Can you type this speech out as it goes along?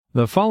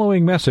The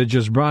following message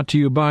is brought to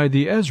you by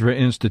the Ezra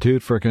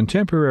Institute for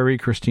Contemporary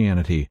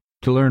Christianity.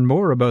 To learn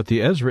more about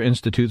the Ezra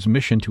Institute's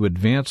mission to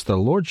advance the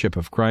Lordship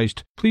of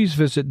Christ, please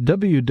visit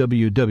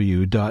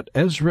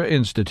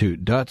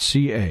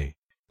www.ezrainstitute.ca.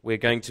 We're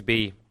going to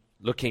be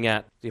looking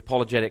at the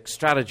apologetic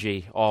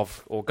strategy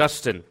of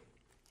Augustine.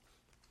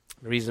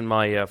 The reason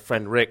my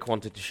friend Rick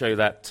wanted to show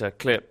that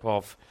clip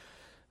of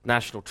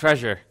National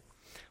Treasure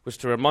was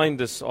to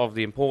remind us of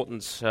the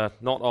importance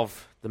not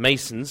of the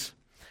Masons,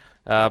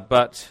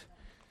 but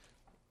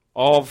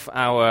of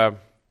our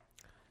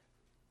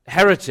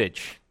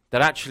heritage,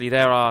 that actually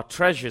there are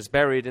treasures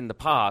buried in the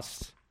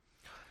past,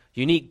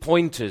 unique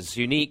pointers,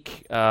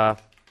 unique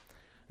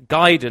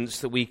guidance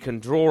that we can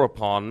draw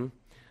upon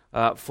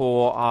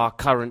for our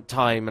current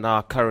time and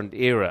our current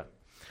era.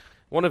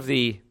 One of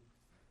the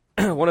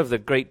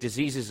great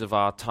diseases of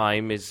our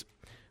time is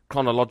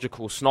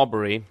chronological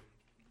snobbery,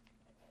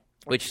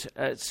 which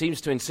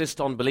seems to insist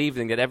on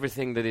believing that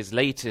everything that is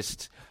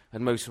latest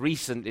and most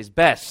recent is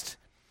best.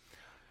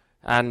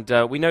 And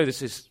we know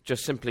this is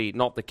just simply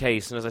not the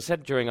case. And as I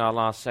said during our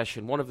last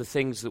session, one of the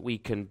things that we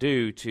can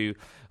do to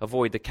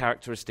avoid the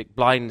characteristic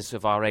blindness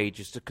of our age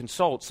is to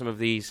consult some of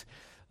these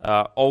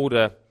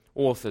older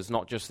authors,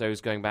 not just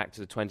those going back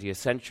to the 20th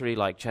century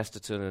like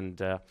Chesterton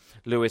and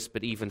Lewis,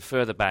 but even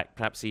further back,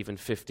 perhaps even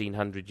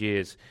 1,500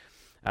 years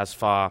as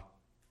far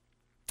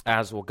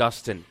as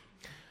Augustine.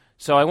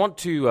 So I want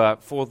to,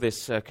 for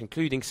this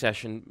concluding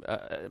session,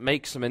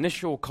 make some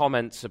initial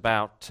comments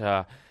about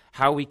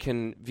how we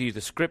can view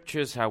the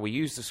Scriptures, how we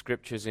use the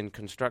Scriptures in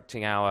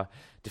constructing our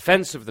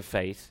defense of the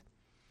faith,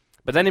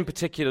 but then in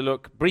particular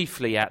look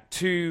briefly at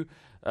the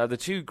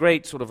two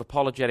great sort of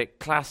apologetic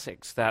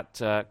classics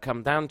that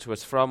come down to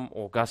us from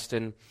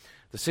Augustine,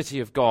 the City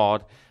of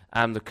God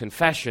and the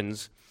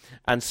Confessions,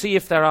 and see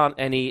if there aren't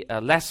any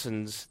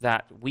lessons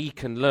that we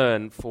can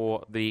learn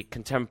for the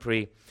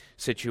contemporary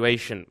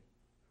situation.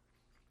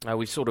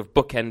 We sort of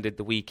bookended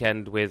the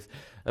weekend with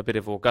a bit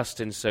of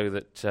Augustine so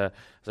that, as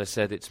I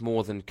said, it's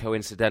more than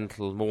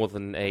coincidental, more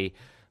than a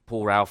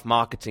Paul Ralph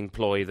marketing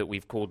ploy that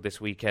we've called this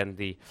weekend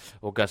the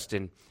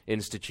Augustine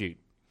Institute.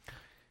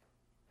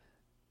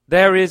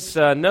 There is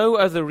no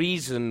other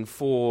reason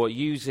for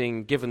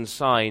using given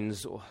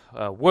signs,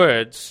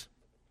 words,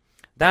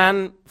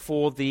 than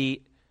for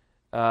the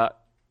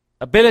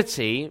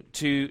ability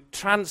to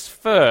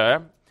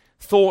transfer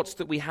thoughts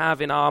that we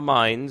have in our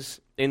minds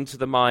into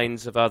the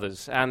minds of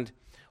others. And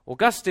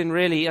Augustine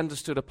really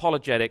understood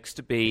apologetics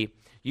to be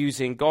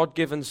using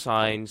God-given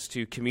signs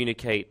to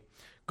communicate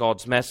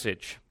God's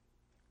message.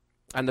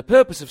 And the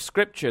purpose of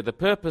Scripture, the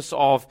purpose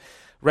of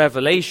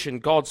revelation,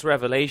 God's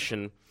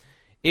revelation,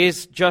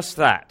 is just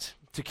that,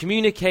 to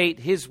communicate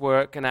His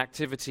work and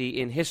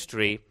activity in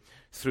history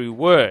through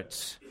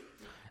words.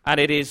 And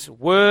it is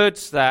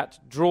words that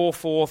draw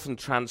forth and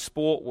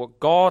transport what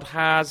God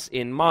has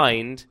in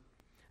mind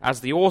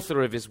as the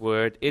author of His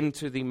word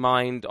into the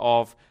mind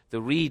of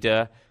the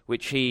reader,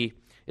 which He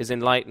is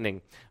enlightening.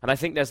 And I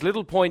think there's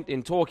little point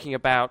in talking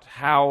about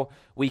how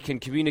we can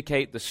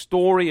communicate the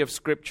story of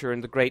Scripture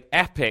and the great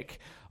epic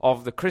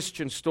of the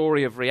Christian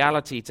story of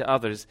reality to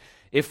others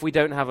if we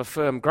don't have a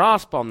firm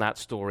grasp on that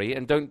story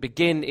and don't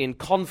begin in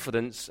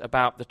confidence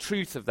about the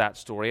truth of that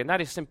story. And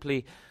that is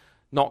simply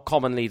not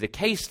commonly the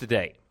case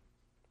today.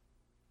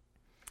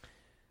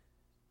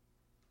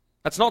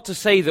 That's not to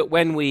say that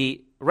when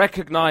we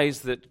recognize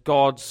that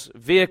God's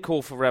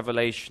vehicle for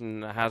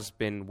revelation has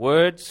been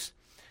words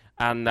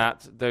and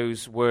that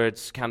those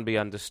words can be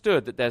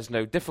understood, that there's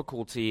no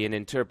difficulty in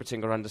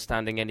interpreting or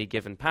understanding any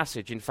given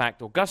passage. In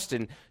fact,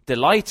 Augustine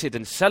delighted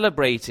and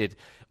celebrated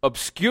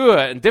obscure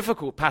and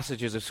difficult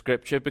passages of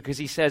Scripture because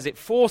he says it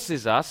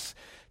forces us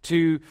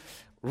to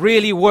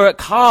really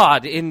work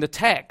hard in the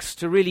text,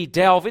 to really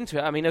delve into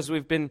it. I mean, as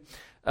we've been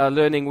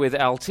learning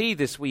with LT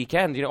this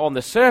weekend, on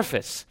the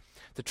surface,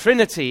 the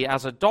Trinity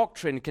as a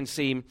doctrine can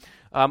seem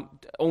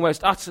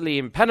almost utterly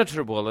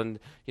impenetrable, and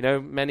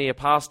many a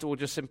pastor will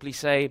just simply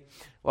say,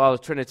 well, the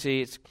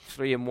Trinity, it's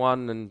 3 in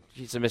 1 and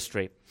it's a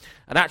mystery.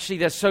 And actually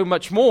there's so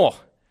much more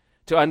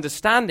to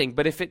understanding,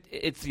 but if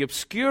it's the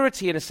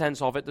obscurity in a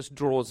sense of it that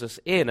draws us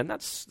in, and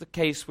that's the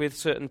case with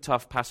certain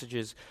tough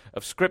passages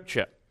of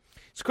Scripture.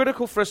 It's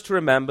critical for us to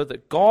remember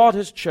that God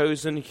has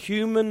chosen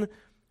human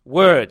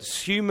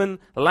words, human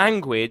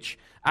language,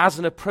 as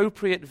an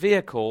appropriate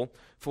vehicle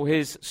for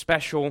His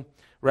special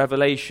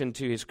revelation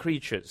to His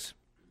creatures.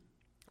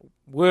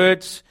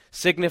 Words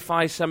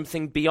signify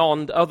something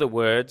beyond other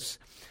words.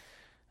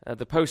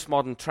 The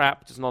postmodern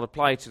trap does not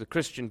apply to the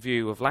Christian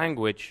view of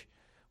language.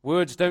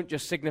 Words don't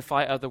just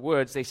signify other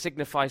words, they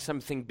signify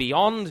something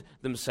beyond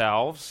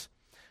themselves.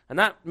 And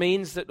that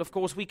means that, of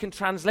course, we can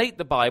translate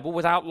the Bible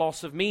without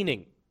loss of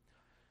meaning.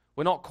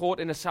 We're not caught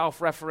in a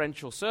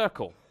self-referential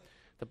circle.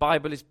 The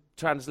Bible is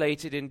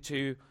translated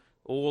into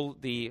or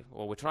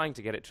we're trying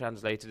to get it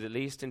translated at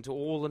least, into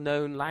all the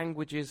known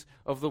languages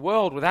of the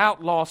world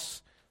without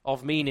loss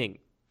of meaning.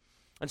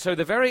 And so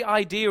the very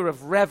idea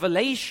of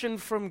revelation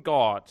from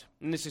God,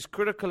 and this is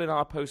critical in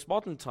our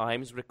postmodern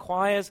times,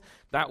 requires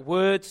that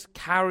words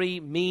carry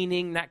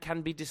meaning that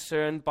can be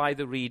discerned by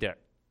the reader.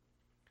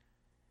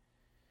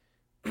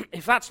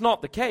 If that's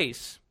not the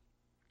case,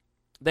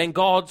 then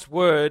God's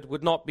word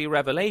would not be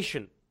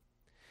revelation.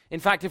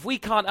 In fact, if we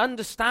can't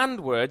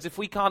understand words, if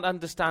we can't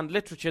understand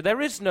literature, there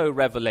is no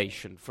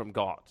revelation from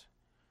God.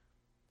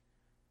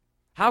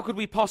 How could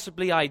we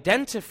possibly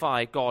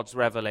identify God's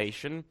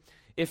revelation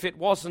if it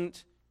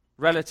wasn't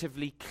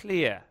relatively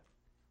clear?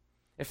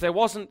 If there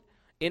wasn't,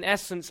 in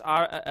essence,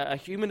 a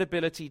human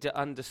ability to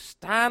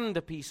understand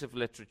a piece of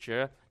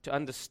literature, to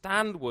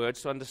understand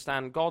words, to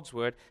understand God's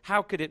word,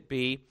 how could it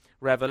be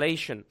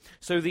revelation?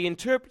 So the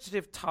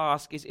interpretative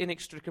task is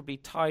inextricably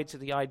tied to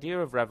the idea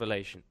of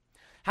revelation.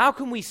 How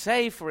can we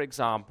say, for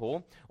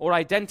example, or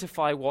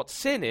identify what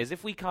sin is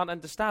if we can't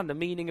understand the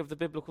meaning of the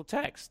biblical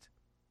text?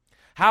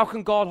 How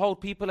can God hold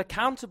people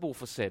accountable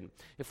for sin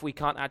if we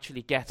can't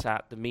actually get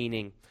at the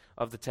meaning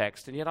of the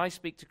text? And yet I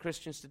speak to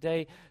Christians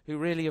today who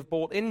really have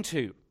bought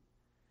into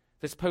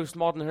this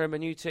postmodern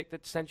hermeneutic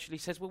that essentially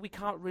says, well, we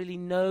can't really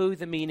know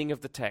the meaning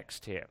of the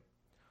text here.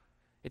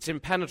 It's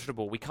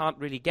impenetrable. We can't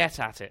really get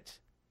at it.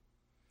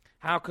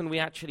 How can we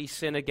actually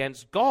sin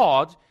against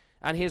God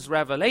and his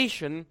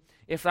revelation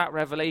if that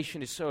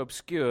revelation is so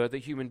obscure that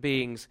human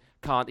beings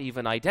can't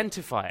even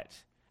identify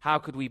it? How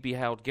could we be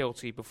held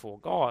guilty before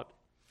God?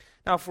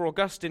 Now, for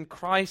Augustine,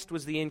 Christ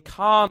was the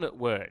incarnate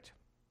Word.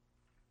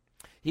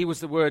 He was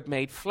the Word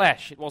made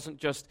flesh. It wasn't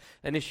just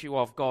an issue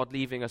of God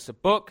leaving us a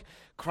book.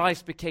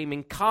 Christ became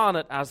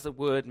incarnate as the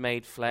Word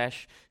made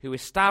flesh, who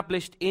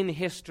established in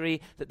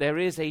history that there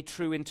is a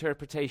true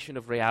interpretation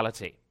of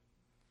reality.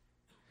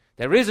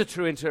 There is a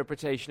true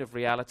interpretation of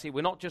reality.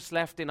 We're not just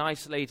left in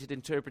isolated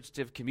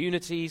interpretative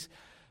communities,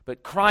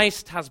 but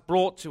Christ has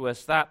brought to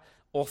us that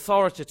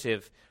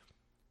authoritative,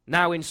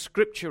 now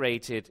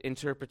inscripturated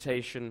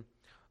interpretation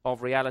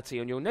of reality.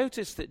 And you'll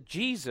notice that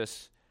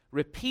Jesus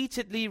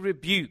repeatedly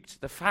rebuked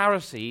the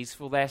Pharisees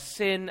for their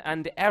sin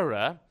and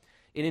error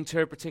in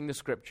interpreting the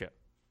Scripture.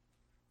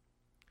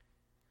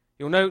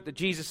 You'll note that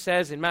Jesus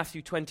says in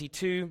Matthew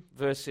 22,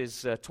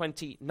 verses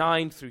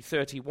 29 through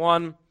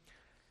 31,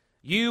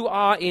 "You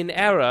are in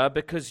error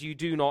because you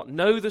do not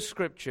know the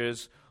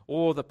Scriptures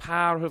or the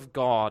power of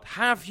God.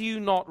 Have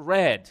you not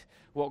read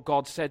what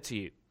God said to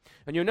you?"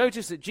 And you'll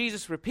notice that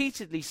Jesus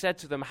repeatedly said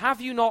to them, "Have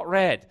you not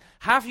read?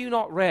 Have you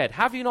not read?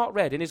 Have you not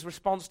read?" In his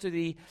response to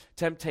the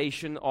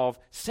temptation of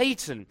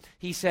Satan,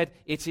 he said,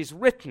 "It is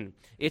written,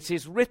 it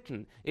is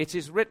written, it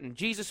is written."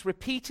 Jesus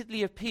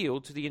repeatedly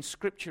appealed to the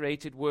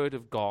inscripturated word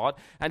of God,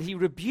 and he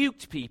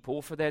rebuked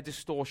people for their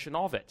distortion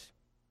of it.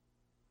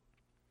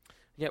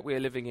 Yet we are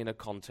living in a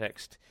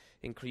context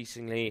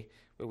increasingly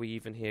where we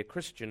even hear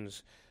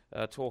Christians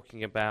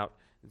talking about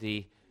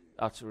the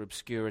utter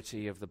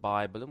obscurity of the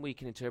Bible, and we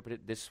can interpret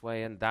it this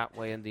way and that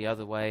way and the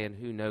other way, and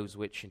who knows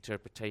which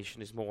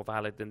interpretation is more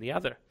valid than the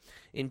other.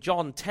 In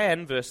John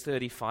 10, verse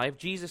 35,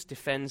 Jesus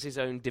defends his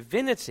own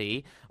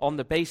divinity on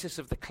the basis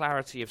of the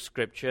clarity of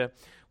Scripture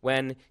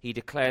when he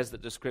declares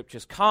that the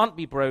Scriptures can't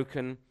be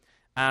broken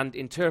and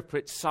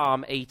interprets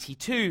Psalm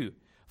 82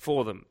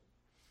 for them.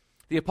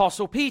 The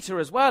Apostle Peter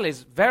as well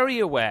is very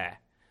aware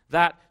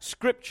that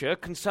Scripture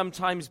can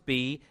sometimes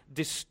be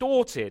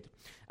distorted.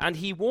 And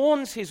he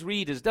warns his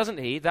readers, doesn't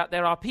he, that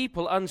there are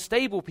people,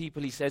 unstable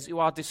people, he says, who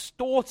are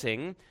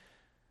distorting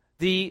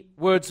the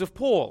words of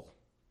Paul,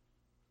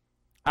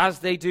 as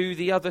they do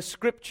the other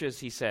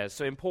Scriptures, he says.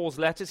 So in Paul's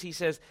letters, he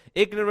says,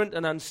 ignorant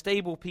and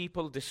unstable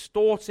people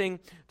distorting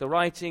the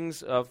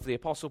writings of the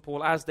Apostle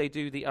Paul as they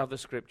do the other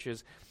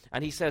Scriptures.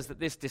 And he says that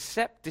this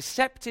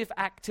deceptive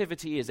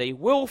activity is a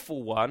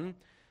willful one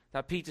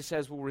that Peter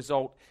says will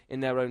result in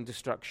their own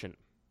destruction.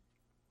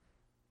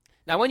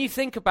 Now, when you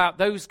think about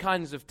those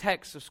kinds of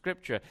texts of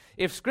Scripture,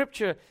 if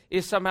Scripture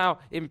is somehow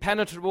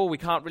impenetrable, we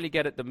can't really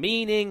get at the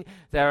meaning,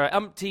 there are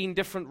umpteen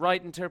different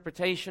right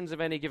interpretations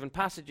of any given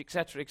passage,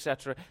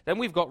 etc., then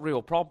we've got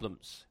real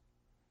problems.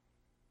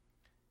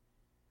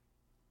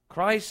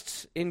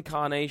 Christ's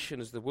incarnation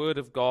as the Word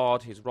of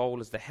God, his role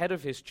as the head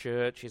of his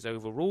church, his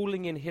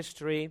overruling in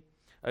history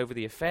over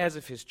the affairs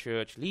of his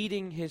church,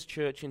 leading his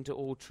church into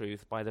all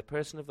truth by the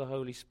person of the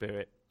Holy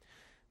Spirit,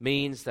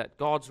 means that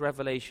God's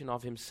revelation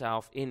of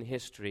himself in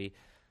history,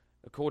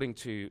 according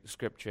to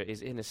Scripture,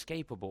 is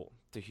inescapable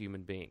to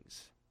human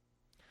beings.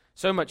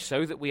 So much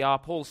so that we are,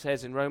 Paul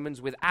says in Romans,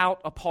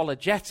 without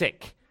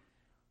apologetic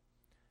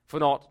for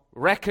not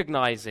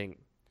recognizing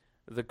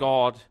the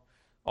God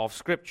of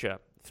Scripture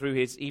through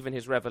even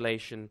his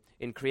revelation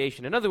in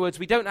creation. In other words,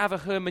 we don't have a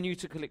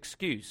hermeneutical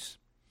excuse.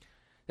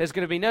 There's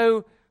going to be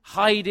no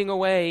hiding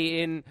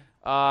away in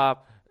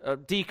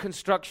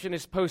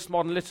deconstructionist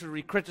postmodern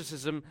literary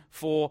criticism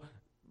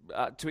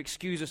to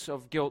excuse us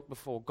of guilt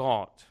before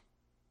God.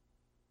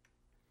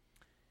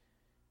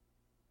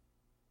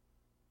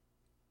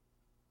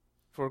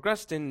 For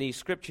Augustine, the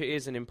Scripture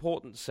is in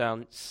important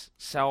sense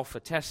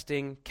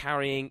self-attesting,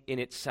 carrying in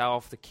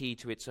itself the key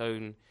to its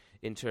own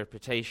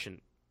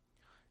interpretation.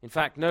 In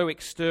fact, no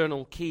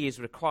external key is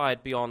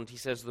required beyond, he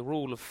says, the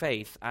rule of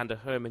faith and a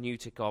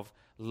hermeneutic of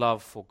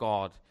love for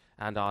God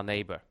and our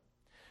neighbor.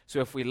 So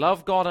if we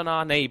love God and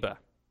our neighbor,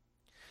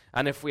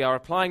 and if we are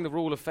applying the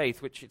rule of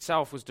faith, which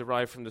itself was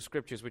derived from the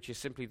Scriptures, which is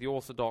simply the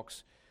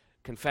orthodox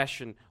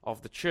confession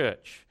of the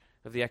Church,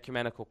 of the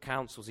ecumenical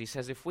councils, he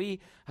says if we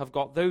have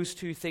got those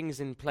two things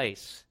in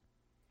place,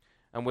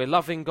 and we're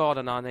loving God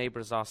and our neighbor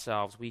as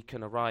ourselves, we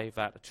can arrive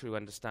at a true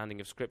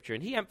understanding of Scripture.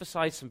 And he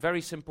emphasized some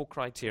very simple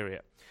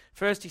criteria.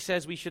 First, he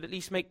says we should at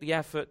least make the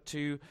effort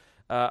to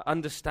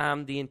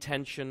understand the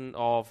intention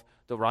of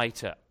the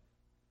writer.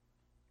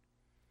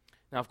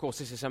 Now, of course,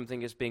 this is something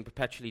that's being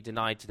perpetually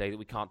denied today, that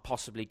we can't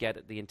possibly get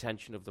at the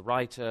intention of the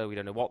writer, we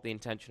don't know what the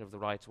intention of the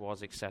writer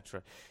was,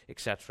 etc.,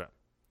 etc.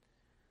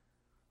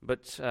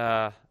 But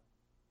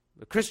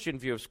the Christian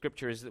view of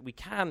Scripture is that we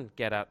can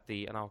get at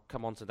and I'll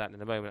come on to that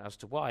in a moment as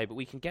to why, but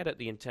we can get at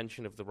the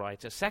intention of the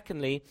writer.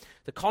 Secondly,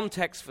 the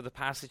context for the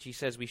passage he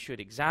says we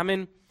should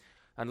examine.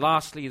 And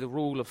lastly, the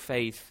rule of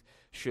faith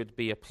should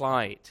be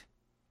applied.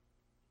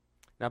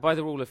 Now, by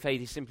the rule of faith,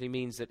 he simply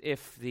means that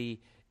if the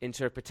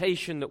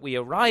interpretation that we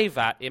arrive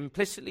at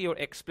implicitly or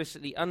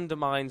explicitly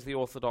undermines the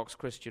orthodox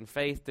Christian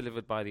faith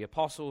delivered by the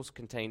apostles,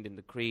 contained in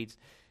the creeds,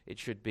 it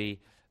should be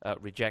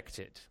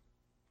rejected.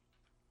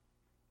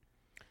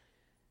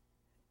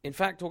 In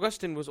fact,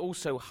 Augustine was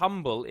also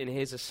humble in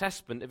his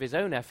assessment of his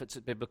own efforts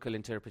at biblical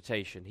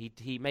interpretation.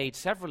 He made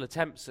several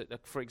attempts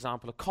at, for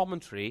example, a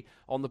commentary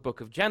on the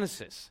book of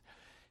Genesis.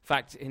 In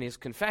fact, in his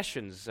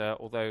Confessions,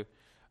 although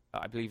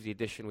I believe the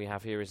edition we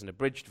have here is an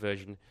abridged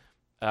version,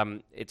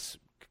 it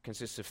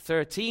consists of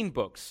 13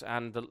 books,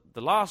 and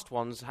the last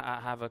ones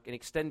have an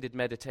extended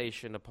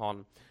meditation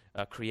upon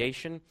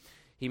creation.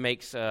 He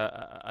makes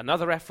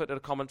another effort at a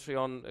commentary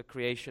on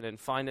creation, and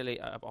finally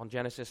on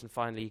Genesis, and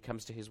finally he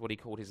comes to what he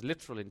called his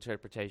literal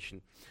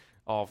interpretation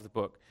of the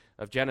book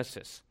of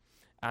Genesis.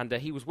 And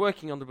he was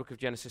working on the book of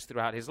Genesis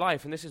throughout his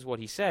life, and this is what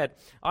he said: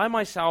 I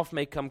myself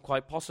may come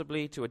quite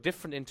possibly to a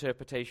different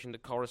interpretation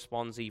that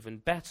corresponds even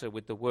better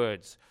with the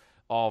words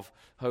of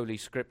Holy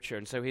Scripture.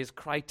 And so his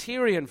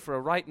criterion for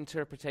a right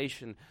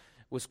interpretation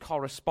was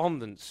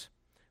correspondence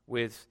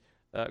with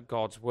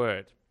God's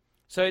Word.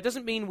 So it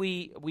doesn't mean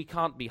we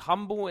can't be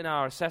humble in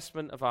our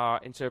assessment of our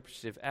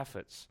interpretative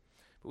efforts,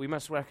 but we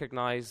must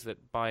recognize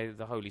that by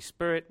the Holy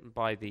Spirit and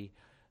by the,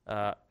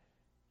 I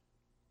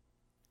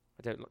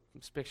don't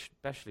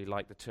especially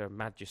like the term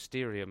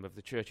magisterium of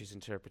the Church's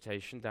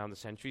interpretation down the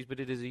centuries, but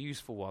it is a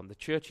useful one. The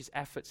Church's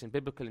efforts in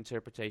biblical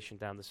interpretation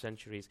down the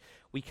centuries,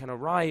 we can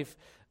arrive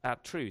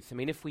at truth. I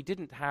mean, if we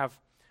didn't have,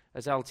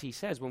 as LT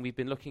says, when we've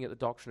been looking at the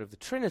doctrine of the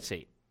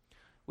Trinity,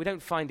 we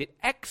don't find it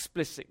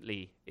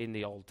explicitly in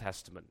the Old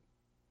Testament.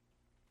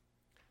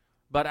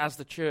 But as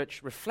the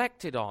Church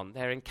reflected on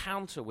their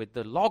encounter with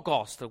the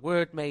Logos, the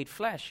Word made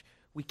flesh,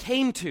 we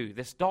came to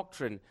this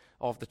doctrine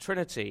of the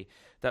Trinity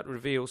that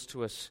reveals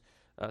to us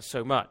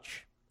so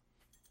much.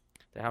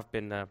 There have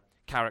been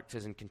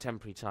characters in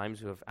contemporary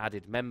times who have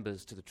added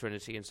members to the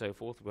Trinity and so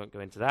forth. We won't go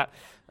into that.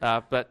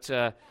 But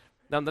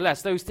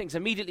nonetheless, those things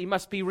immediately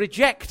must be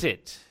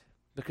rejected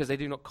because they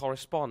do not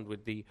correspond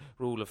with the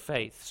rule of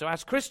faith. So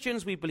as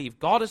Christians, we believe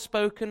God has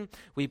spoken,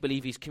 we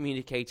believe he's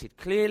communicated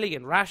clearly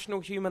in rational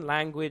human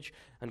language,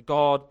 and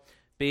God,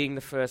 being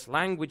the first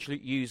language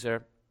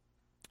user,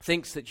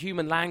 thinks that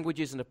human language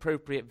is an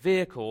appropriate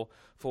vehicle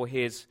for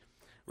his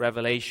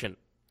revelation.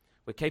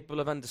 We're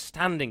capable of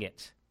understanding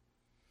it.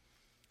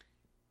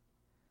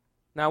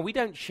 Now, we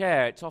don't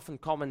share, it's often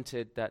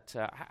commented that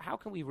how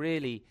can we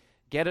really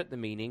get at the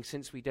meaning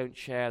since we don't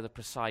share the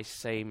precise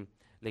same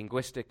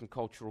linguistic and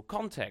cultural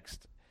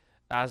context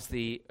as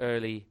the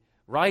early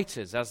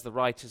writers, as the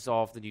writers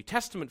of the New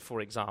Testament,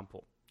 for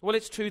example? Well,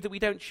 it's true that we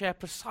don't share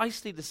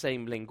precisely the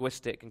same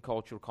linguistic and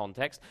cultural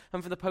context,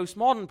 and for the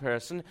postmodern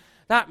person,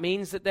 that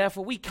means that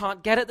therefore we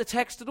can't get at the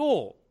text at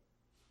all.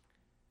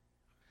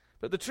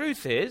 But the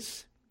truth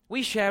is,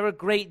 we share a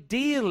great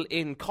deal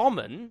in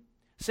common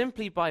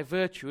simply by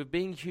virtue of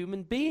being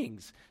human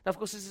beings. Now, of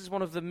course, this is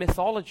one of the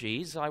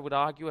mythologies, I would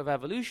argue, of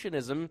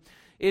evolutionism,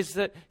 is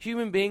that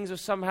human beings have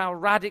somehow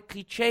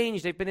radically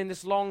changed. They've been in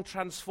this long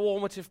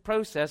transformative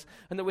process,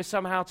 and that we're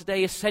somehow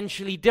today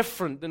essentially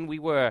different than we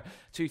were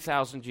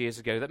 2,000 years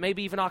ago, that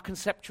maybe even our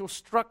conceptual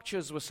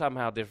structures were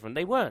somehow different.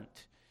 They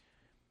weren't.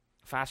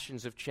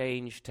 Fashions have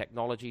changed,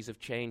 technologies have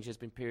changed, there's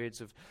been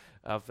periods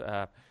of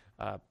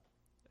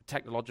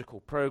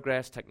technological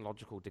progress,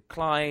 technological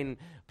decline,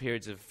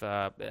 periods of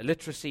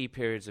literacy,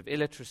 periods of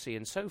illiteracy,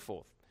 and so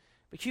forth.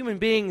 But human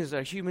beings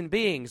are human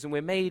beings, and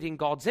we're made in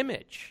God's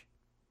image.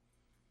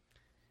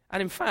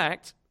 And in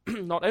fact,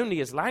 not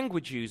only as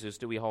language users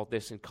do we hold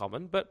this in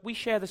common, but we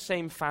share the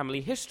same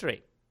family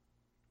history.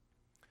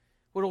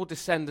 We're all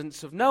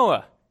descendants of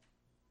Noah.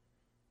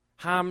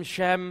 Ham,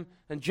 Shem,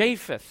 and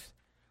Japheth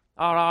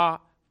are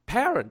our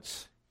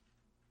parents.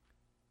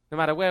 No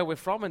matter where we're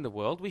from in the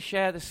world, we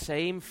share the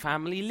same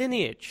family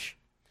lineage.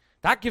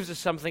 That gives us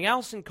something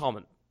else in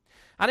common.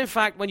 And in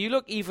fact, when you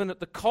look even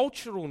at the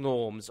cultural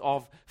norms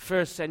of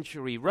first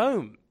century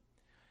Rome,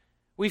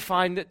 we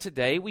find that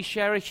today we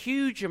share a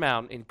huge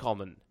amount in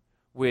common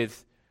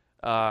with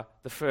the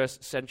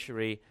first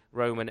century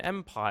Roman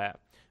Empire.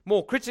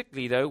 More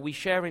critically, though, we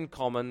share in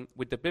common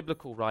with the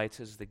biblical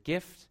writers the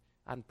gift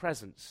and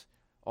presence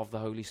of the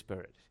Holy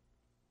Spirit.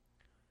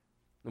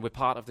 And we're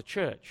part of the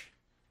church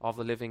of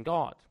the living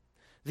God.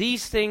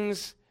 These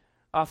things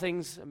are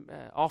things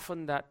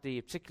often that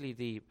particularly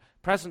the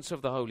presence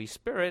of the Holy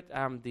Spirit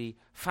and the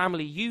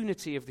family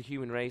unity of the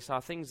human race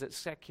are things that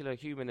secular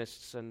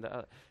humanists and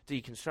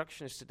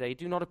deconstructionists today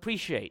do not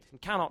appreciate and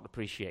cannot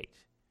appreciate,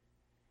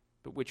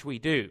 but which we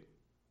do.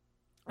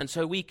 And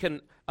so we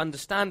can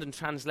understand and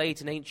translate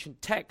an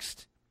ancient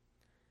text.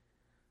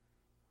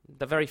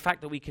 The very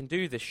fact that we can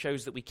do this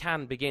shows that we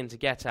can begin to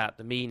get at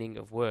the meaning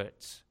of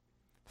words.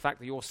 The fact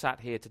that you're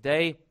sat here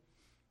today,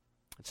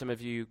 and some of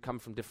you come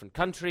from different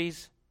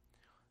countries,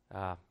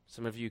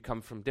 some of you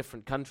come from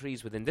different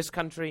countries within this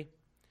country,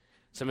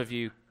 some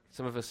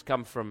of us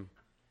come from,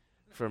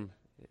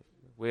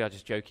 we are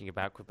just joking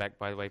about Quebec,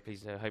 by the way,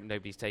 please, I hope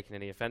nobody's taking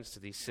any offense to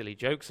these silly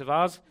jokes of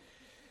ours.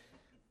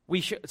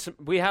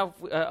 We have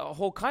a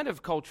whole kind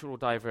of cultural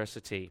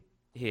diversity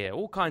here,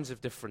 all kinds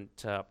of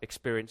different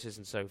experiences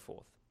and so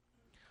forth.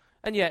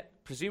 And yet,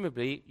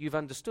 presumably, you've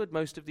understood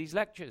most of these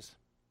lectures,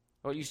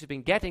 or at least you've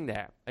been getting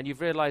there, and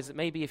you've realized that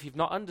maybe if you've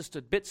not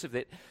understood bits of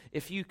it,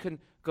 if you can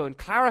go and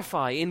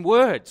clarify in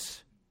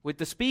words with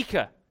the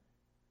speaker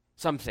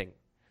something,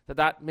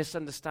 that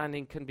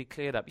misunderstanding can be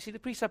cleared up. You see, the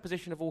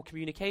presupposition of all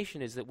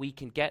communication is that we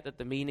can get at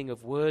the meaning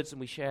of words and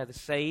we share the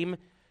same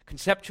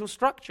conceptual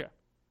structure.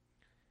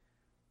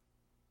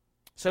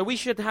 So we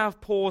should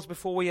have pause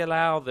before we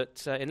allow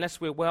that, unless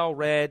we're well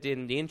read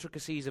in the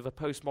intricacies of a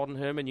postmodern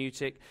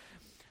hermeneutic,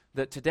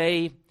 that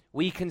today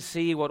we can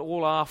see what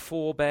all our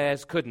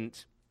forebears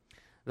couldn't,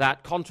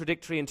 that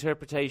contradictory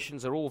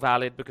interpretations are all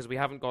valid because we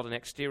haven't got an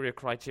exterior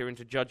criterion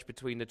to judge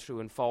between the true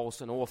and false,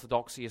 and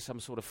orthodoxy is some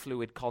sort of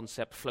fluid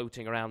concept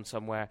floating around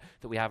somewhere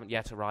that we haven't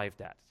yet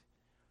arrived at.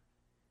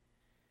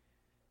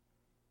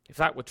 If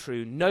that were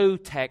true, no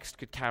text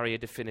could carry a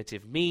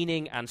definitive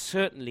meaning, and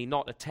certainly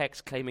not a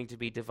text claiming to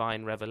be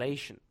divine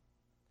revelation.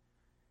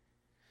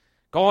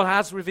 God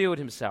has revealed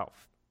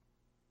himself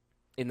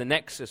in the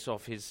nexus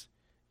of his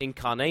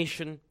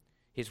incarnation,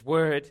 his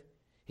word,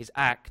 his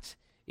act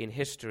in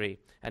history,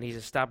 and he's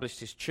established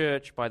his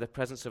church by the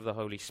presence of the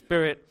Holy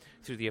Spirit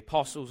through the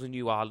apostles who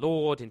knew our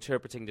Lord,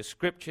 interpreting the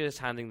scriptures,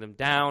 handing them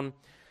down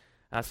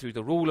through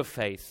the rule of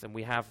faith. And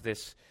we have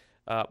this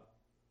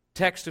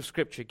text of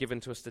scripture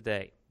given to us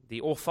today,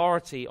 the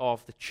authority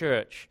of the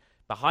church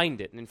behind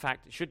it. And in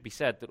fact, it should be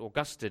said that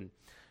Augustine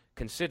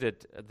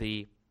considered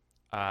the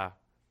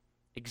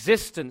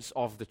existence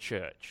of the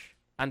church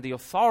and the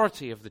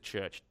authority of the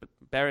church, but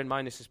bear in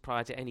mind this is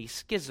prior to any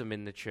schism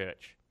in the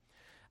church,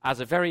 as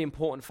a very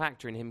important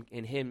factor in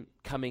him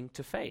coming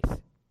to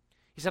faith.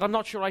 He said, I'm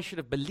not sure I should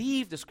have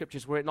believed the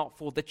scriptures were it not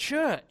for the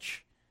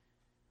church.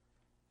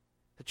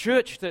 The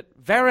church that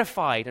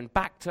verified and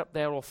backed up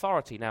their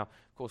authority. Now,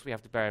 of course, we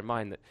have to bear in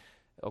mind that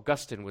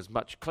Augustine was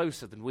much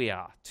closer than we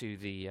are to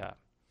the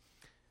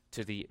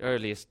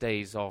earliest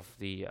days of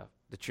the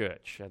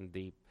church and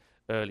the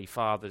early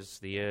fathers,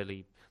 the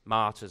early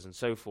martyrs and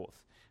so forth.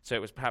 So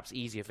it was perhaps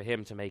easier for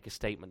him to make a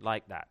statement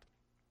like that.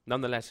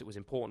 Nonetheless, it was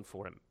important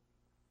for him.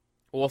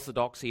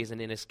 Orthodoxy is an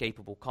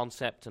inescapable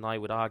concept, and I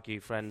would argue,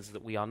 friends,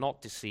 that we are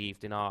not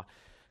deceived in our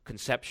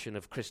conception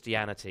of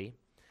Christianity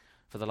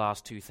for the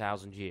last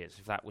 2,000 years.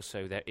 If that was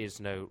so, there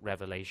is no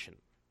revelation.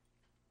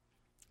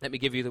 Let me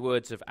give you the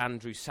words of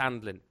Andrew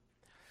Sandlin,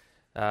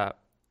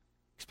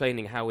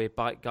 explaining how we're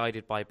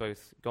guided by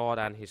both God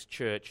and his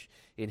church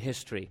in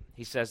history.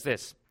 He says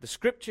this: the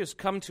scriptures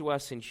come to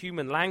us in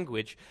human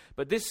language,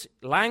 but this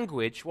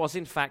language was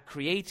in fact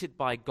created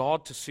by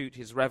God to suit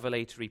his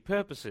revelatory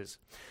purposes.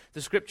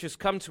 The scriptures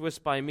come to us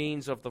by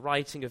means of the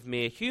writing of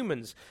mere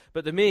humans,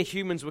 but the mere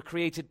humans were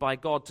created by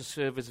God to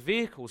serve as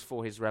vehicles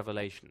for his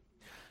revelation.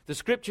 The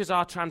scriptures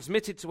are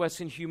transmitted to us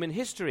in human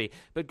history,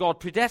 but God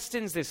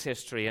predestines this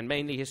history, and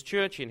mainly his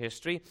church in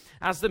history,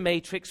 as the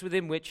matrix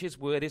within which his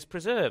word is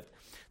preserved.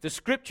 The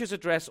scriptures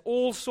address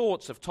all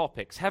sorts of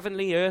topics,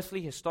 heavenly,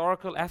 earthly,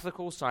 historical,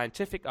 ethical,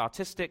 scientific,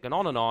 artistic, and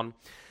on,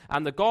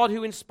 and the God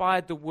who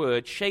inspired the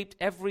word shaped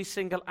every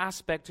single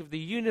aspect of the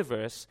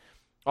universe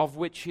of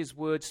which his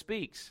word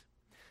speaks.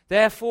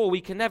 Therefore,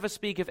 we can never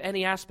speak of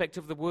any aspect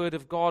of the word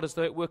of God as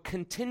though it were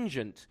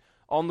contingent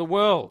on the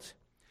world,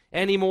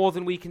 any more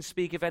than we can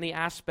speak of any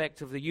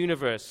aspect of the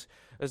universe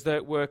as though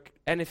it were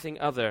anything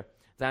other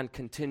than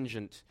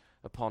contingent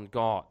upon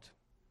God.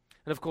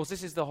 And of course,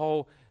 this is the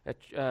whole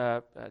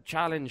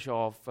challenge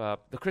of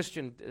the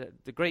Christian,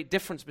 the great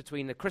difference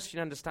between the Christian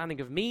understanding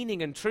of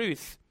meaning and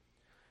truth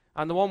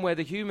and the one where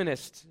the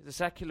humanist, the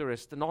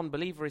secularist, the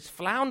non-believer is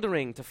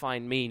floundering to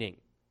find meaning.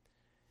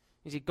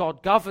 You see,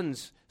 God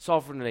governs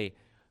sovereignly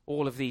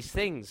all of these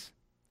things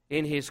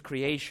in his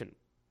creation,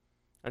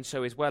 and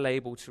so is well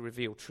able to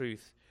reveal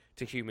truth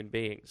to human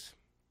beings.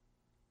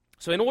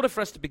 So in order for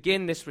us to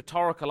begin this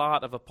rhetorical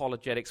art of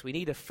apologetics, we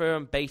need a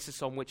firm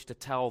basis on which to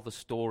tell the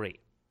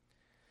story.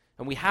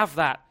 And we have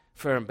that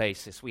firm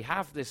basis. We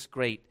have this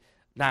great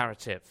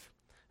narrative,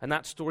 and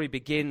that story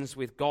begins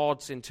with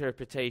God's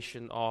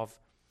interpretation of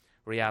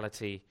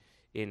reality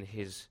in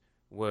his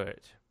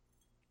word.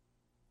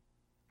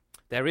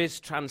 There is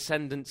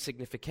transcendent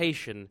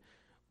signification.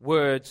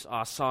 Words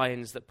are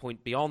signs that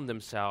point beyond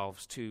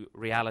themselves to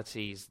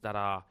realities that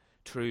are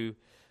true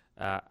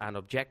and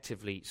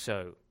objectively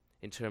so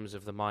in terms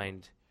of the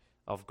mind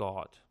of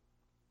God.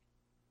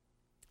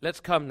 Let's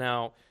come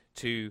now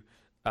to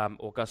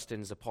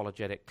Augustine's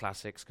apologetic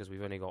classics, because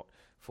we've only got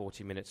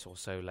 40 minutes or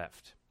so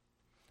left.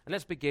 And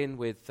let's begin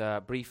with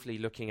briefly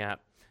looking at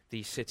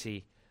the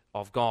city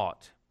of God.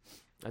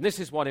 And this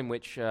is one in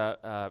which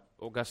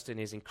Augustine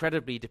is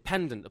incredibly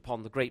dependent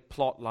upon the great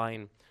plot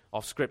line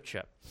of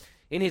Scripture.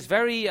 In his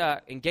very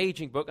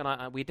engaging book,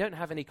 and we don't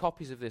have any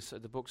copies of this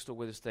at the bookstore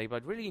with us today, but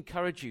I'd really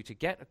encourage you to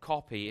get a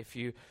copy, if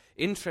you're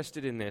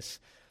interested in this,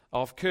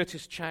 of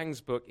Curtis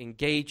Chang's book,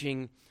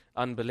 Engaging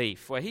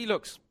Unbelief, where he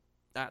looks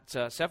at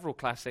several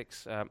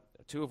classics,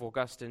 two of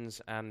Augustine's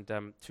and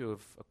two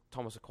of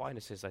Thomas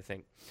Aquinas's, I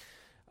think,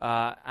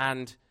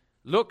 and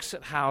looks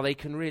at how they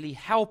can really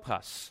help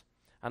us.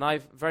 And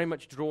I've very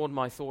much drawn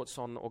my thoughts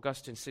on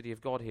Augustine's City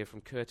of God here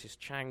from Curtis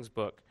Chang's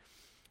book,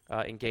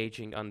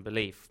 Engaging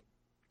Unbelief.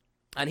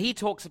 And he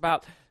talks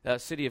about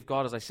City of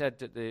God, as I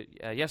said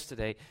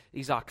yesterday.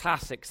 These are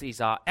classics, these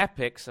are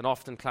epics, and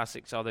often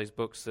classics are those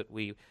books that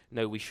we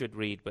know we should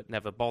read but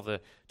never bother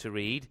to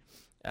read.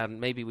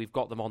 And maybe we've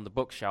got them on the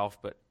bookshelf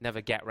but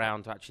never get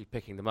round to actually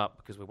picking them up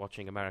because we're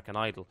watching American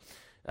Idol.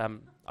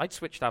 I'd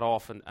switch that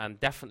off and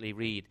definitely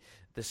read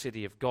The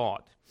City of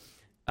God.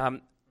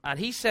 And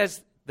he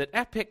says that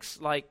epics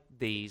like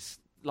these,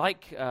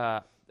 like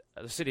The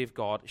City of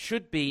God,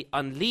 should be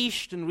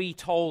unleashed and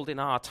retold in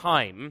our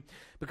time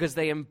because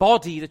they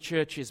embody the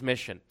church's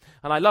mission.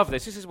 And I love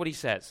this. This is what he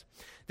says.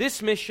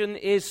 This mission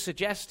is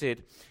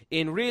suggested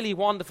in really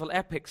wonderful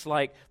epics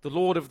like the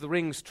Lord of the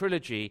Rings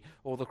trilogy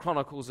or the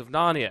Chronicles of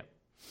Narnia.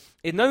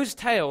 In those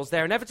tales,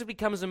 there inevitably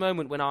comes a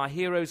moment when our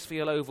heroes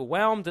feel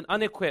overwhelmed and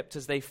unequipped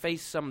as they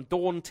face some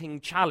daunting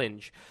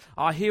challenge.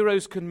 Our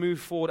heroes can move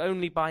forward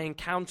only by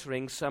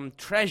encountering some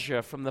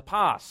treasure from the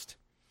past.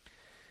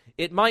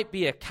 It might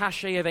be a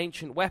cache of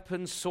ancient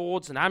weapons,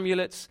 swords, and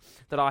amulets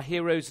that our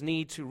heroes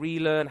need to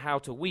relearn how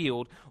to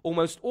wield.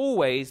 Almost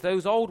always,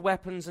 those old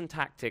weapons and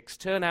tactics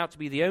turn out to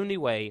be the only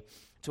way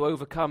to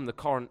overcome the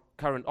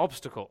current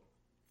obstacle.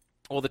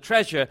 Or the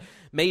treasure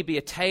may be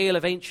a tale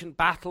of ancient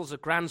battles, a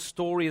grand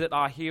story that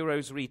our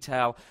heroes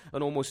retell,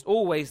 and almost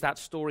always that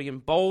story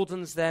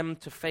emboldens them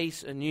to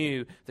face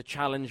anew the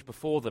challenge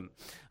before them.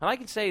 And I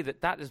can say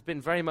that that has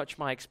been very much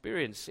my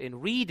experience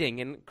in reading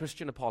in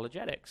Christian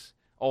apologetics.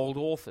 Old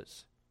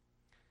authors.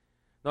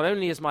 Not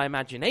only has my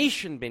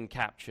imagination been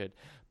captured,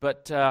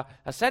 but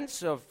a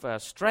sense of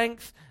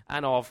strength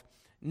and of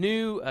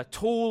new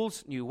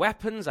tools, new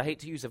weapons. I hate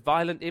to use a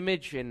violent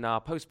image in our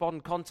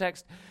postmodern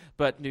context,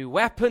 but new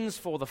weapons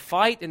for the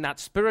fight in that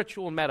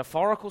spiritual and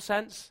metaphorical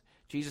sense.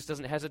 Jesus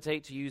doesn't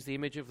hesitate to use the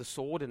image of the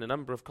sword in a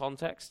number of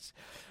contexts.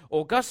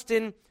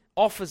 Augustine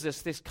offers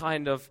us this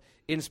kind of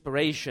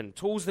inspiration,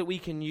 tools that we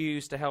can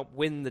use to help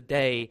win the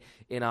day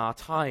in our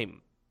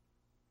time.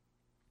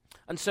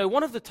 And so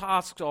one of the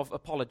tasks of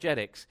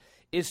apologetics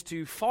is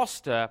to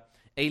foster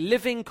a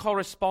living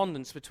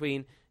correspondence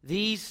between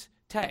these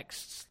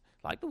texts,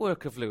 like the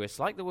work of Lewis,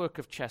 like the work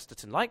of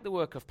Chesterton, like the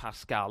work of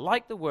Pascal,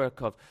 like the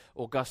work of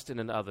Augustine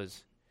and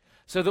others,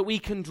 so that we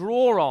can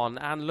draw on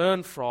and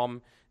learn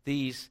from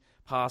these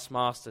past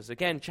masters.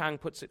 Again, Chang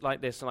puts it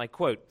like this, and I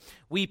quote,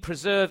 "We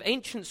preserve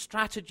ancient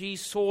strategies,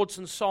 swords,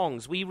 and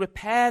songs. We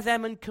repair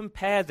them and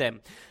compare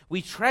them.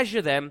 We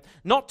treasure them,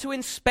 not to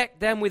inspect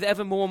them with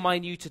ever more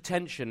minute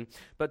attention,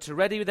 but to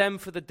ready them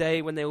for the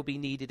day when they will be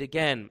needed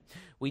again.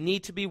 We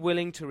need to be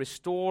willing to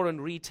restore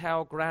and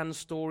retell grand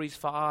stories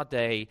for our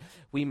day.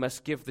 We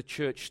must give the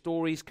church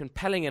stories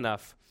compelling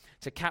enough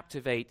to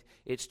captivate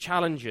its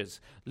challengers.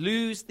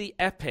 Lose the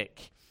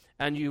epic,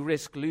 and you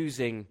risk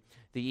losing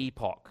the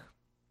epoch."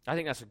 I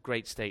think that's a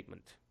great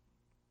statement.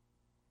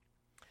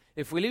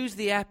 If we lose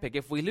the epic,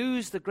 if we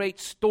lose the great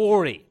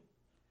story,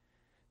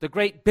 the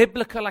great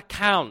biblical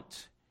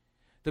account,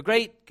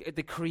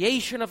 the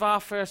creation of our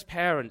first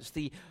parents,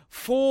 the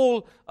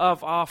fall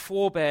of our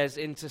forebears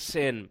into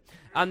sin,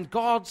 and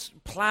God's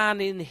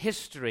plan in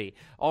history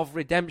of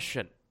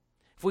redemption,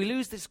 if we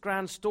lose this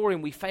grand story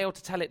and we fail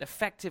to tell it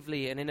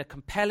effectively and in a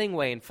compelling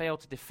way and fail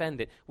to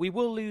defend it, we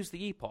will lose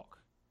the epoch.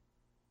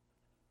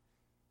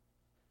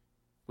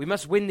 We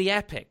must win the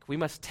epic. We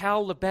must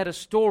tell the better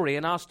story,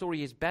 and our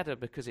story is better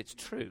because it's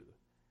true.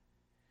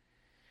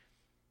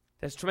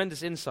 There's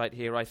tremendous insight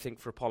here, I think,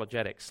 for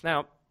apologetics.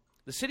 Now,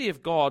 the City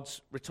of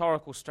God's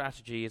rhetorical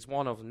strategy is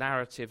one of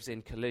narratives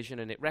in collision,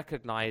 and it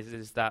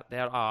recognizes that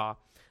there are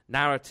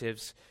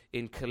narratives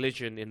in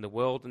collision in the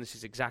world, and this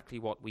is exactly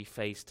what we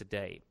face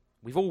today.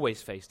 We've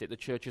always faced it. The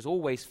church has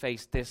always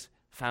faced this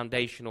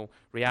foundational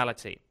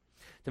reality.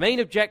 The main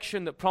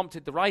objection that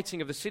prompted the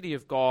writing of the City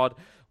of God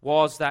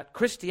was that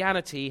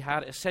Christianity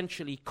had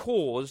essentially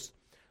caused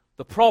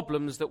the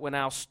problems that were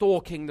now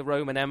stalking the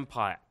Roman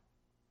Empire.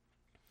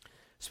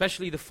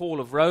 especially the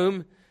fall of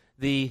Rome,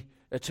 the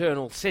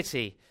Eternal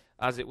City,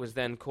 as it was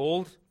then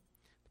called.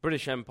 The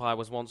British Empire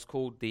was once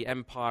called the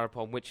empire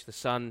upon which the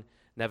sun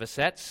never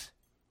sets,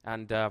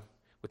 and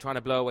we're trying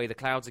to blow away the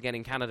clouds again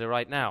in Canada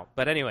right now.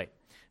 But anyway,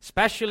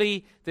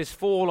 especially this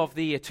fall of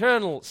the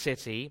Eternal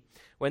City,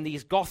 when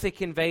these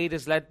Gothic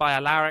invaders led by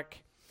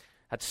Alaric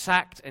had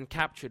sacked and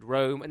captured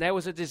Rome, and there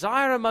was a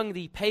desire among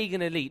the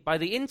pagan elite, by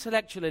the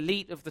intellectual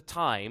elite of the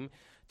time,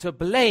 to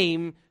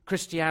blame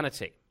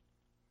Christianity.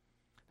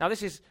 Now,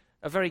 this is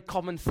a very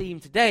common theme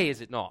today,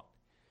 is it not?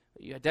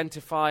 You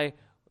identify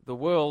the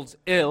world's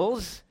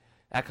ills,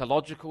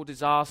 ecological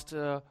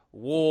disaster,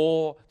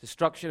 war,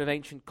 destruction of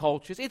ancient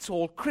cultures. It's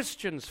all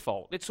Christians'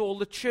 fault. It's all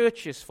the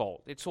church's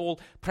fault. It's all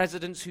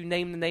presidents who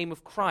name the name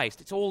of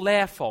Christ. It's all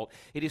their fault.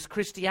 It is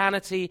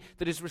Christianity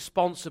that is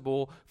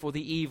responsible for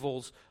the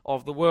evils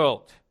of the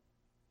world.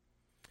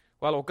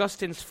 Well,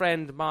 Augustine's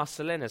friend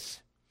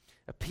Marcellinus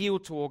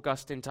appealed to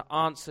Augustine to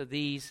answer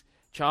these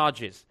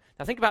charges.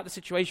 Now think about the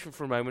situation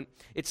for a moment.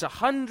 It's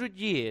 100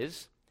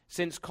 years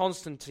since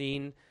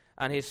Constantine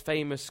and his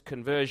famous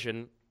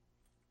conversion,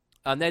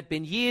 and there'd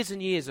been years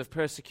and years of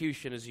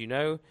persecution, as you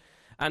know,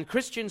 and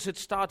Christians had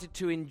started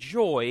to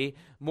enjoy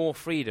more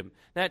freedom.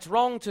 Now, it's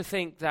wrong to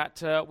think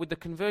that with the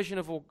conversion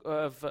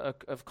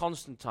of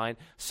Constantine,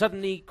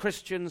 suddenly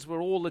Christians were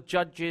all the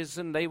judges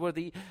and they were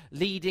the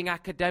leading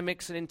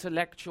academics and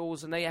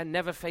intellectuals and they had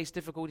never faced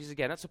difficulties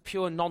again. That's a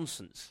pure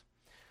nonsense.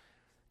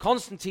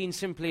 Constantine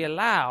simply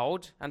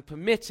allowed and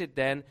permitted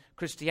then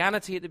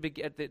Christianity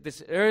at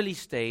this early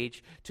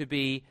stage to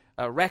be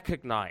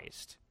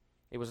recognized.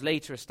 It was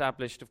later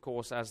established, of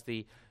course, as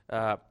the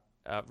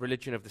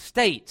religion of the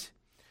state.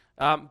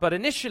 But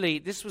initially,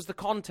 this was the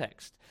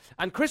context.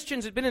 And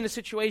Christians had been in a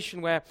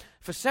situation where,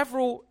 for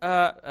several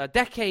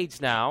decades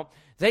now,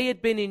 they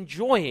had been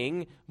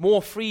enjoying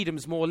more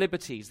freedoms, more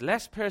liberties,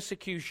 less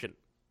persecution.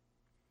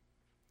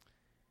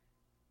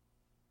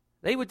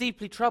 They were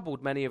deeply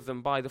troubled, many of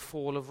them, by the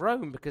fall of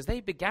Rome, because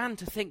they began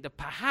to think that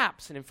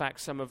perhaps, and in fact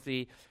some of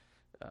the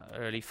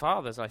early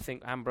fathers, I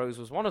think Ambrose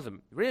was one of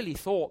them, really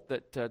thought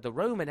that the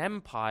Roman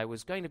Empire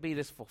was going to be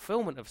this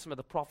fulfillment of some of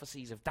the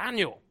prophecies of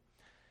Daniel.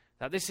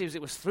 That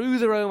it was through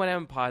the Roman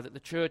Empire that the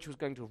church was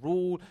going to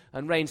rule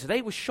and reign. So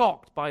they were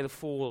shocked by the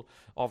fall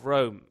of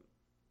Rome.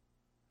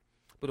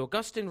 But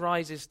Augustine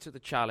rises to the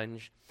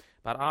challenge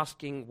about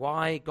asking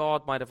why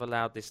God might have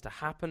allowed this to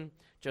happen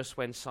just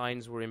when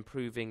signs were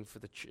improving for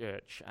the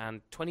church.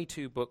 And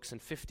 22 books and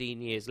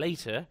 15 years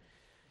later,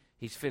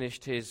 he's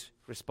finished his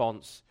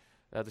response,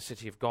 The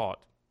City of God.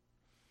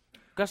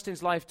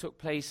 Augustine's life took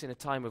place in a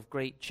time of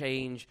great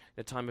change,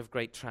 in a time of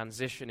great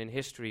transition in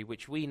history,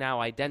 which we now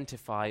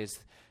identify as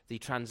the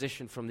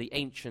transition from the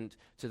ancient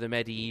to the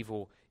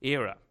medieval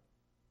era.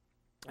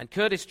 And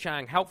Curtis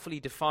Chang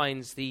helpfully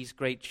defines these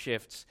great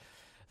shifts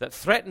that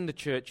threaten the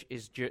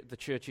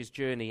church's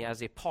journey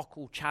as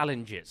epochal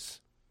challenges.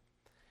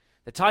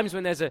 The times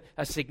when there's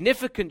a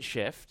significant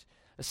shift,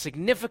 a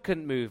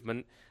significant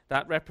movement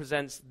that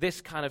represents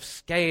this kind of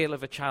scale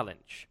of a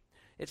challenge.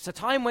 It's a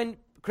time when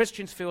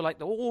Christians feel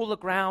like all the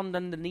ground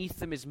underneath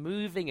them is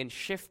moving and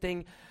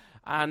shifting,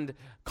 and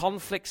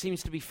conflict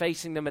seems to be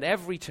facing them at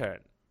every turn.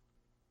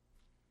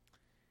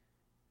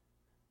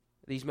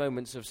 These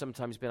moments have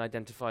sometimes been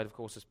identified, of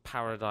course, as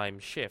paradigm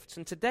shifts.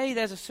 And today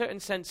there's a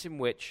certain sense in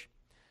which,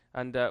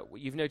 and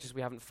you've noticed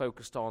we haven't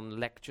focused on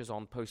lectures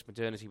on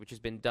postmodernity, which has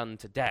been done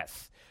to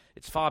death.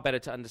 It's far better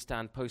to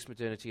understand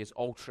postmodernity as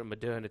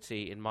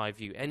ultra-modernity, in my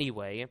view,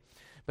 anyway.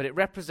 But it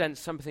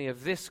represents something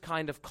of this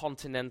kind of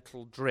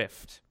continental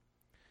drift.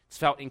 It's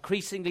felt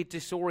increasingly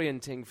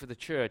disorienting for the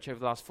church over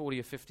the last 40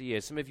 or 50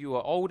 years. Some of you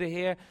are older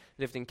here,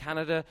 lived in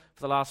Canada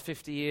for the last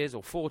 50 years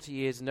or 40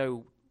 years,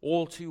 know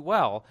all too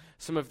well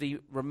some of the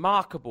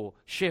remarkable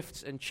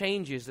shifts and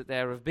changes that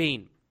there have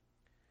been.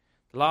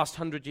 The last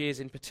 100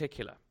 years in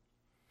particular.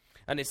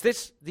 And it's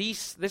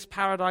this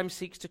paradigm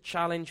seeks to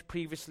challenge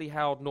previously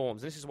held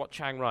norms. This is what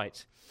Chang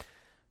writes.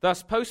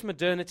 Thus,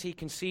 postmodernity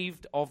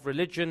conceived of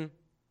religion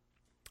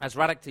as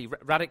radically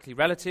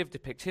relative,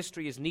 depict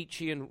history as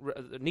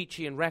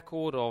Nietzschean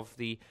record of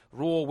the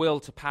raw will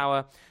to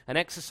power, and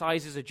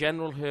exercises a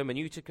general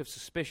hermeneutic of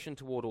suspicion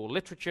toward all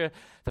literature.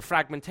 The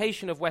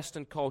fragmentation of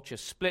Western culture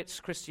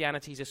splits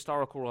Christianity's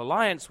historical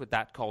alliance with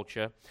that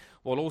culture,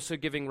 while also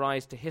giving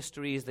rise to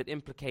histories that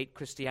implicate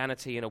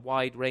Christianity in a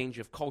wide range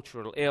of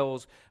cultural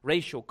ills,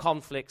 racial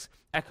conflicts,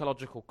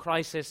 ecological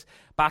crisis,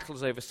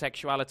 battles over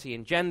sexuality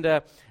and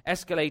gender,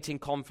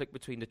 escalating conflict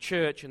between the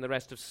church and the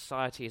rest of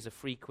society is a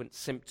frequent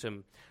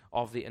symptom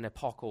of an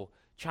epochal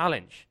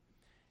challenge.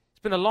 It's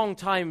been a long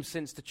time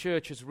since the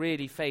church has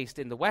really faced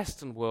in the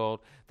Western world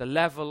the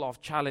level of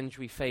challenge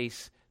we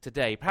face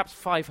today, perhaps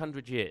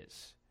 500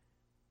 years.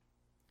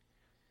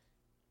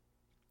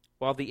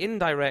 While the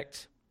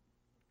indirect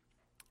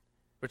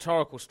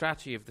rhetorical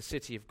strategy of the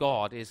City of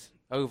God is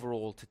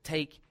overall to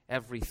take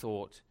every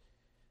thought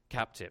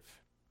captive.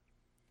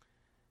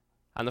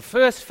 And the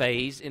first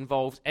phase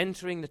involves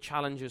entering the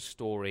challenger's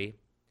story.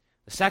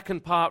 The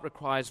second part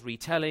requires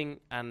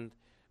retelling and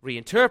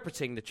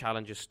reinterpreting the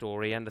challenger's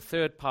story, and the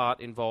third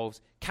part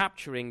involves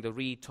capturing the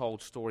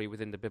retold story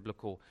within the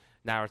biblical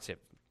narrative.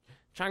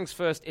 Chang's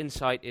first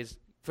insight is,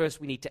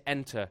 first we need to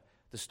enter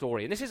the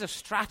story. And this is a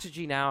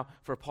strategy now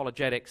for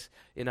apologetics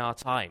in our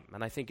time,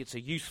 and I think it's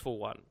a useful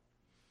one.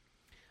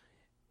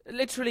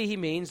 Literally, he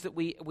means that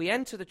we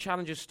enter the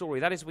challenger's story,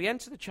 that is, we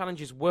enter the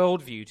challenger's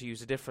worldview, to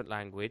use a different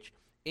language,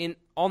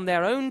 on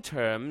their own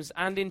terms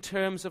and in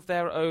terms of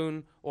their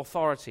own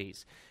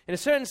authorities. In a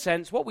certain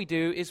sense, what we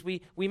do is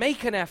we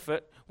make an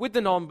effort with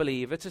the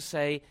non-believer to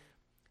say,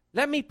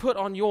 let me put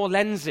on your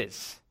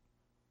lenses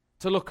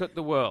to look at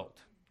the world.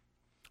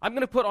 I'm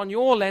going to put on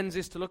your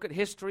lenses to look at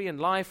history and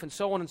life and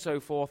so on and so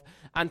forth,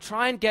 and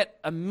try and get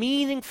a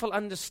meaningful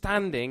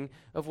understanding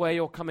of where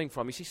you're coming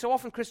from. You see, so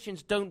often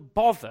Christians don't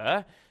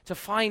bother to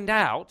find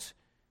out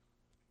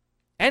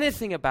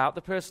anything about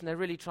the person they're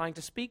really trying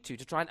to speak to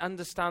try and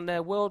understand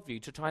their worldview,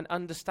 to try and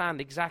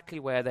understand exactly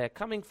where they're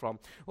coming from.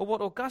 Well,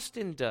 what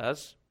Augustine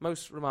does,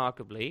 most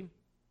remarkably,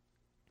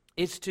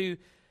 is to,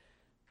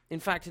 in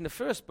fact, in the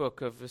first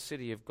book of The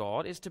City of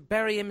God, is to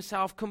bury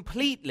himself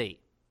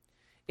completely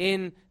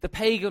in the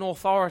pagan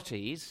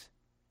authorities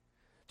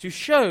to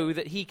show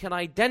that he can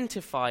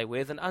identify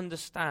with and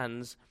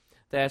understands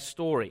their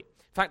story.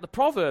 In fact, the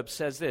Proverbs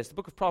says this, the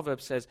book of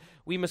Proverbs says,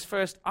 we must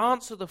first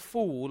answer the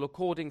fool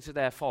according to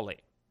their folly.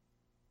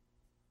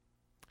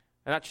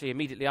 And actually,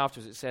 immediately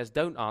afterwards it says,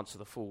 don't answer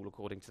the fool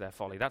according to their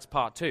folly. That's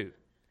part 2.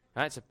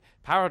 Right? It's a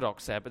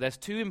paradox there, but there's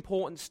 2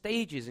 important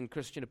stages in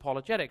Christian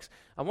apologetics.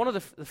 And one of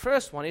the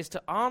first one is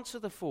to answer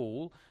the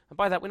fool. And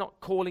by that, we're not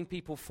calling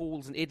people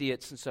fools and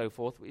idiots and so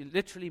forth. We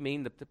literally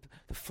mean that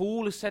the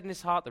fool has said in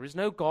his heart, there is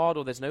no God,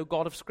 or there's no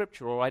God of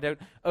Scripture, or I don't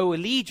owe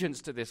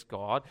allegiance to this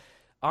God.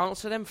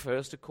 Answer them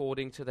first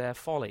according to their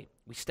folly.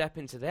 We step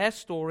into their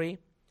story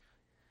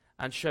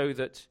and show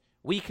that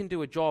we can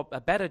do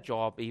a better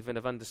job even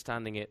of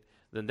understanding it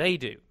than they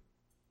do.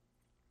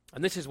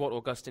 And this is what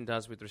Augustine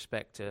does with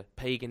respect to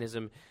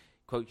paganism,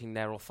 quoting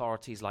their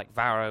authorities like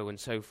Varro and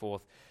so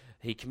forth.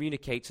 He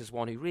communicates as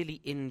one who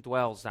really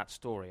indwells that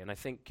story. And I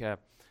think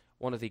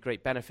one of the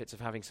great benefits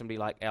of having somebody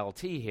like LT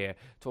here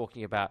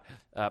talking about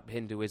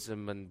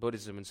Hinduism and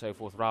Buddhism and so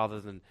forth, rather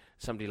than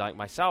somebody like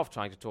myself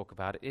trying to talk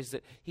about it, is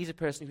that he's a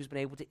person who's been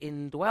able to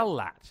indwell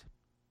that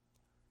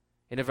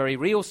in a very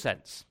real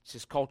sense. It's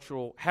his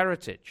cultural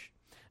heritage.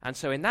 And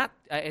so in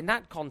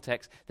that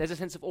context, there's a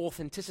sense of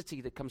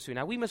authenticity that comes through.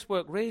 Now, we must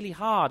work really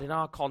hard in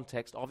our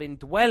context of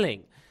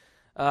indwelling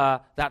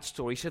that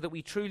story so that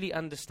we truly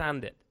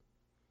understand it.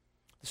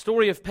 The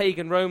story of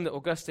pagan Rome that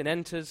Augustine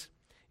enters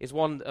is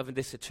one of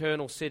this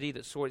eternal city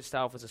that saw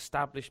itself as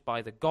established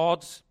by the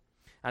gods.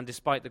 And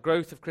despite the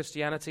growth of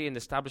Christianity and the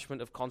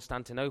establishment of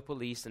Constantinople,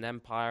 the Eastern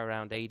Empire,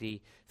 around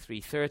AD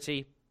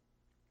 330,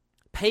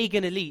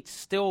 pagan elites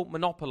still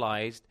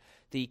monopolized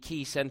the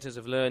key centers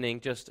of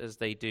learning just as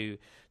they do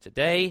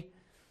today.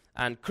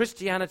 And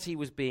Christianity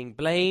was being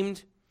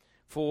blamed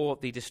for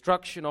the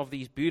destruction of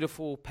these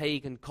beautiful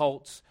pagan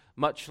cults,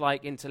 much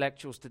like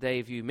intellectuals today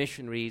view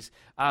missionaries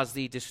as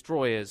the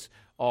destroyers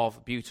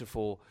of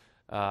beautiful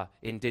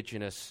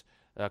indigenous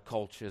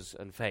cultures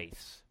and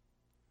faiths.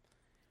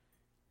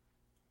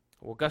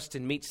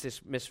 Augustine meets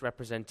this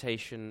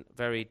misrepresentation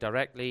very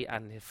directly,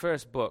 and his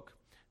first book,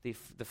 the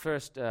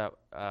first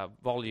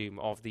volume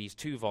of these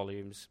 2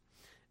 volumes,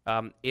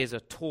 is a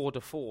tour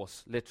de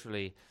force,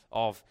 literally,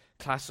 of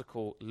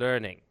classical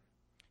learning.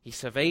 He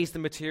surveys the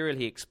material,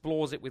 he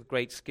explores it with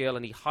great skill,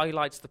 and he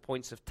highlights the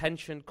points of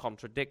tension,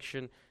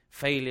 contradiction,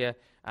 failure,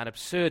 and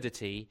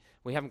absurdity.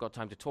 We haven't got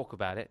time to talk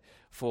about it,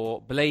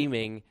 for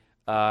blaming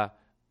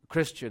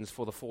Christians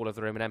for the fall of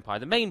the Roman Empire.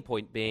 The main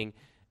point being,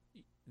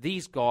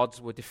 these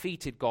gods were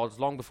defeated gods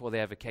long before they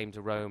ever came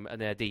to Rome, and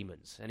they're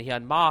demons. And he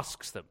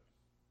unmasks them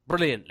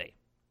brilliantly.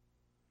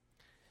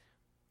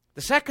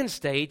 The second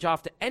stage,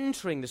 after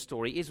entering the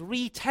story, is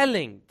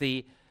retelling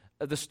the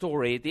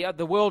story, the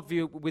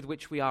worldview with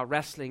which we are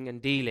wrestling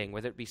and dealing,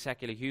 whether it be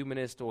secular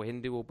humanist or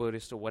Hindu or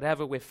Buddhist or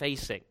whatever we're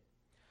facing.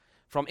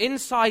 From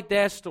inside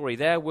their story,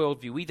 their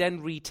worldview, we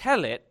then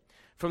retell it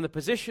from the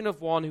position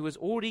of one who has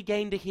already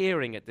gained a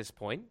hearing at this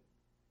point,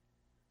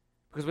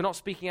 because we're not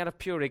speaking out of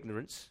pure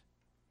ignorance,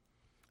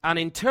 and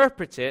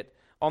interpret it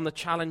on the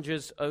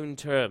challenger's own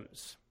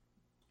terms.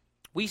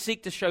 We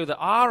seek to show that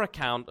our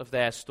account of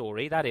their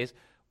story, that is,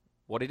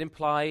 what it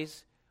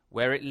implies,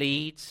 where it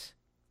leads,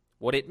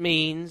 what it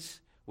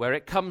means, where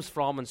it comes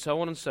from, and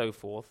so on and so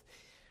forth,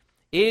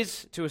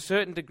 is, to a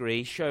certain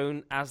degree,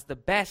 shown as the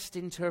best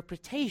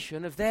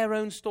interpretation of their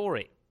own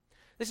story.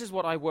 This is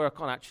what I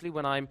work on, actually,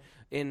 when I'm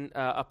in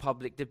a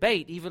public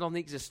debate, even on the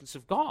existence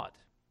of God.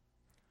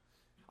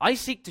 I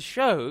seek to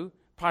show,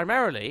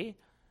 primarily,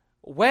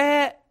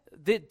 where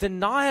the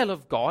denial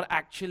of God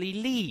actually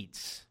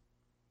leads.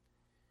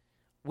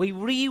 We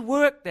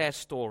rework their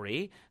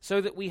story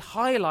so that we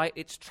highlight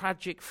its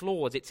tragic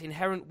flaws, its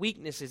inherent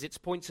weaknesses, its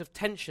points of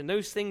tension,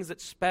 those things that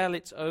spell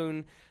its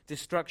own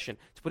destruction.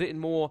 To put it in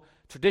more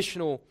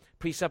traditional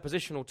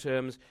presuppositional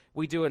terms,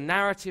 we do a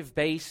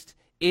narrative-based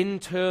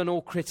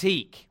internal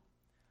critique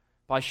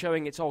by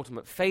showing its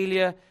ultimate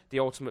failure, the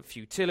ultimate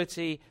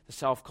futility, the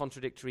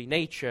self-contradictory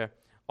nature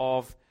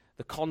of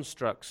the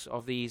constructs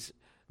of these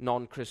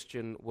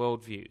non-Christian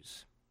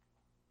worldviews.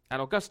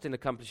 And Augustine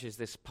accomplishes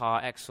this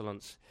par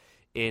excellence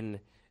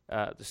in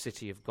the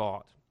City of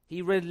God.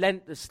 He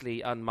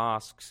relentlessly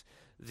unmasks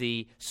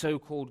the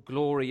so-called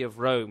glory of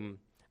Rome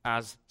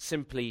as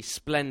simply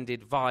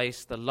splendid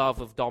vice, the love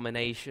of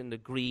domination, the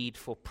greed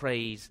for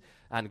praise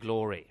and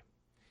glory.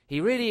 He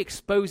really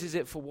exposes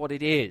it for what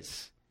it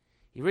is.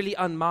 He really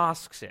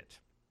unmasks it.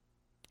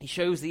 He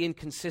shows the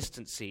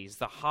inconsistencies,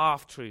 the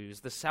half-truths,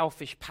 the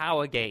selfish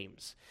power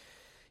games.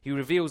 He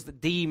reveals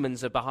that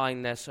demons are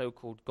behind their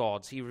so-called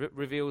gods. He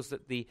reveals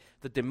that the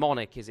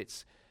demonic is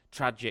its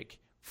tragic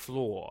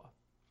flaw.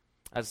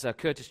 As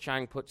Curtis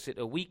Chang puts it,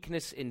 a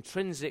weakness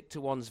intrinsic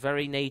to one's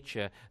very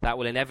nature that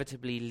will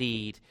inevitably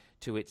lead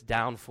to its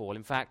downfall.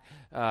 In fact,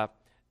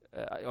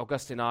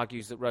 Augustine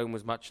argues that Rome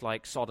was much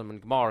like Sodom and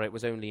Gomorrah. It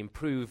was only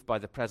improved by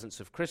the presence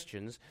of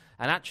Christians.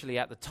 And actually,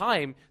 at the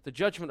time, the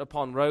judgment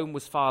upon Rome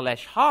was far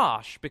less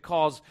harsh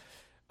because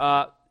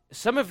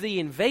some of the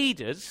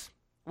invaders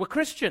were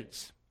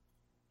Christians.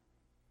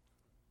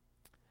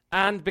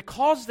 And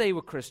because they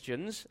were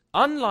Christians,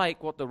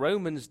 unlike what the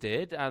Romans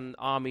did and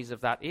armies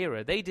of that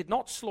era, they did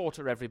not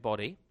slaughter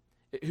everybody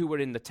who were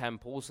in the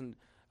temples and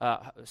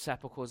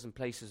sepulchres and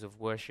places of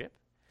worship.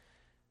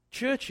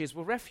 Churches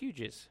were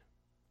refuges.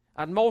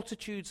 And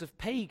multitudes of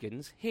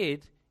pagans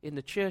hid in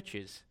the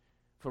churches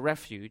for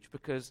refuge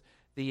because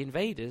the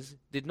invaders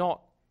did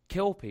not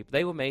kill people.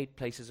 They were made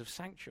places of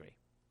sanctuary.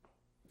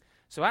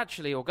 So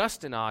actually,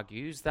 Augustine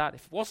argues that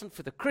if it wasn't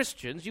for the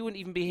Christians, you wouldn't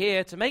even be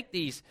here to make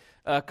these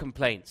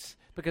complaints.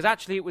 Because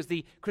actually it was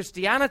the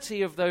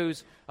Christianity of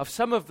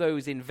some of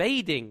those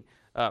invading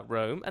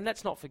Rome. And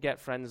let's not forget,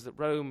 friends, that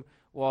Rome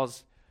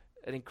was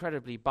an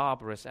incredibly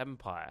barbarous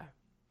empire.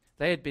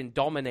 They had been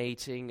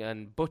dominating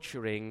and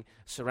butchering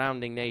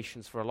surrounding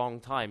nations for a long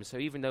time. So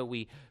even though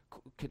we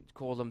could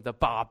call them the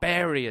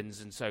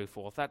barbarians and so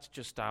forth, that's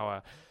just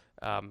our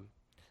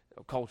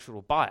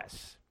cultural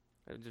bias.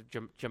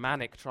 The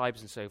Germanic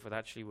tribes and so forth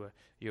actually were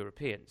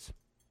Europeans.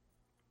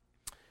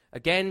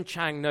 Again,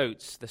 Chang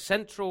notes the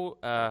central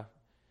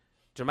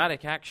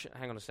dramatic action.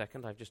 Hang on a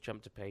second, I've just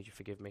jumped a page,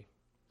 forgive me.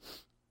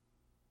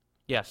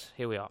 Yes,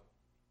 here we are.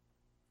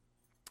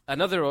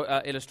 Another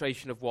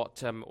illustration of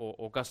what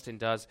Augustine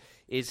does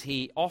is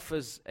he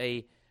offers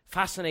a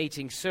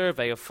fascinating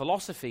survey of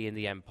philosophy in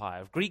the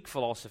empire, of Greek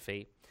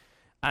philosophy,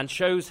 and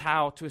shows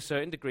how, to a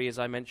certain degree, as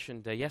I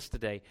mentioned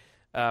yesterday,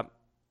 or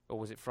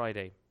was it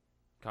Friday?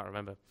 Can't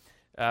remember,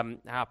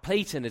 how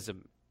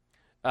Platonism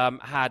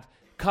had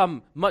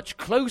come much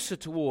closer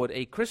toward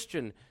a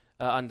Christian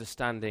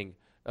understanding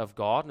of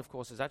God. And of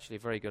course, there's actually a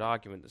very good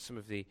argument that some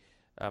of the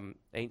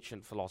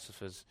ancient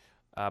philosophers,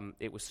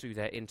 it was through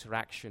their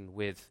interaction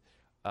with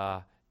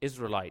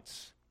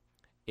Israelites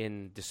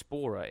in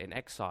diaspora, in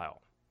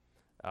exile,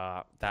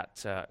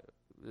 that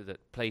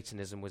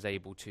Platonism was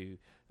able to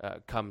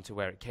come to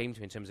where it came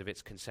to in terms of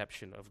its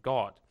conception of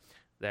God.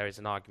 There is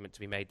an argument to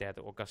be made there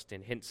that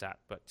Augustine hints at,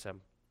 but I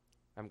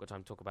haven't got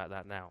time to talk about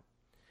that now.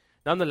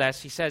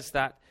 Nonetheless, he says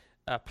that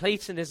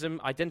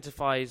Platonism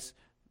identifies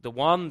the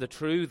one, the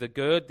true, the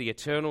good, the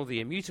eternal, the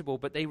immutable,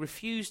 but they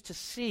refuse to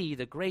see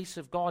the grace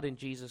of God in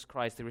Jesus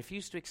Christ. They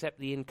refuse to accept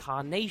the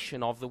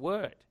incarnation of the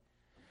Word.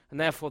 And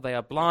therefore they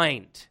are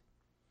blind.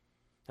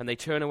 And they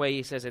turn away,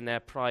 he says, in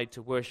their pride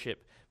to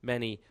worship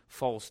many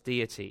false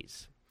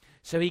deities.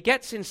 So he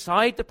gets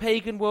inside the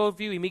pagan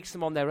worldview, he meets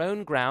them on their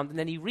own ground, and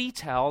then he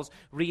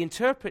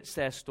reinterprets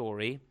their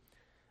story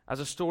as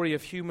a story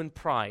of human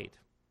pride.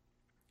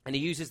 And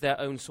he uses their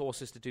own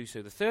sources to do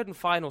so. The third and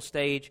final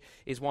stage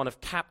is one of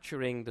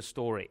capturing the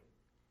story.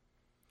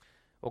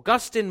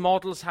 Augustine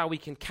models how we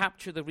can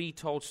capture the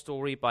retold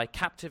story by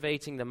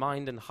captivating the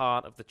mind and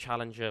heart of the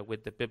challenger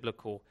with the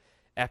biblical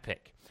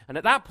epic. And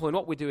at that point,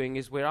 what we're doing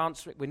is we're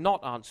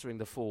not answering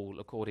the fool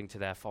according to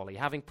their folly,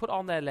 having put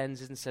on their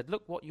lenses and said,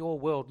 look what your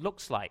world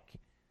looks like.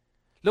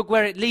 Look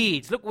where it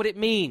leads. Look what it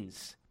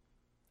means.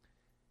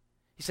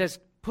 He says,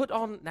 put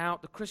on now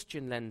the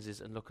Christian lenses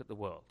and look at the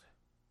world.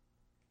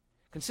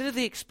 Consider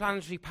the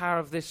explanatory power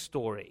of this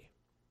story.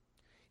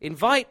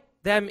 Invite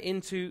them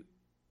into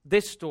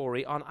this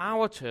story on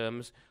our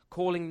terms,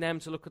 calling them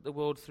to look at the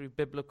world through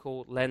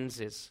biblical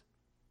lenses.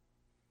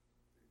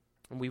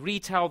 And we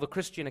retell the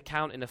Christian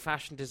account in a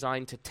fashion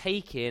designed to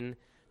take in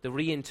the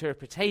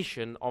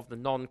reinterpretation of the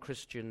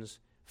non-Christian's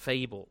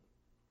fable.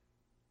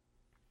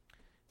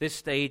 This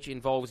stage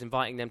involves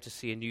inviting them to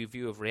see a new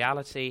view of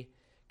reality,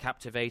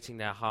 captivating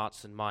their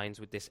hearts and minds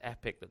with this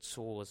epic that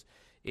soars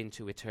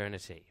into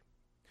eternity.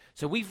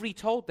 So we've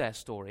retold their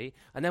story,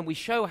 and then we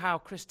show how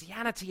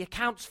Christianity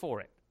accounts for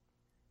it.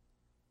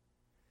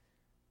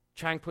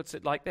 Chang puts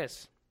it like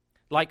this.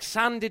 Like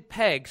sanded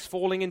pegs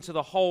falling into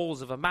the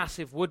holes of a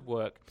massive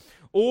woodwork,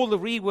 all the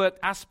reworked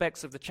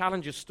aspects of the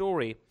challenger's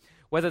story,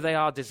 whether they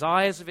are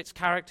desires of its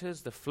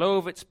characters, the flow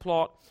of its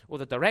plot, or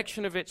the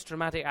direction of its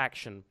dramatic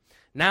action,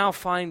 now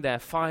find their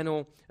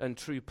final and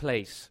true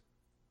place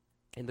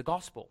in the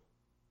gospel.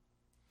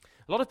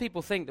 A lot of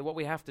people think that what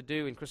we have to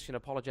do in Christian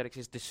apologetics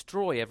is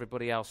destroy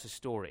everybody else's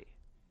story.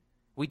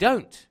 We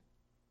don't.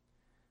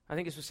 I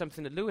think this was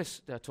something that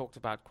Lewis talked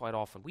about quite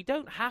often. We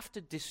don't have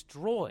to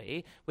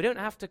destroy, we don't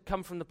have to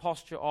come from the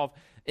posture of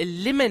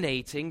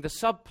eliminating the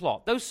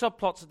subplot. Those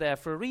subplots are there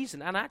for a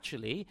reason, and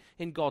actually,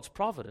 in God's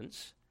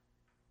providence,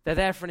 they're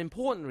there for an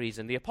important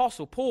reason. The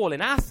Apostle Paul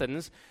in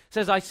Athens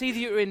says, I see that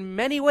you're in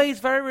many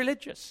ways very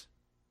religious.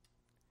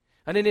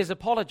 And in his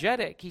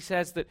apologetic, he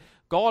says that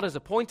God has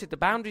appointed the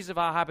boundaries of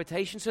our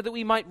habitation so that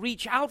we might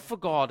reach out for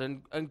God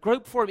and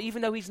grope for him,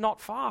 even though he's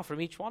not far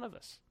from each one of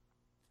us.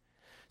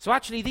 So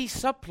actually, these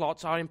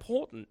subplots are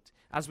important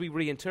as we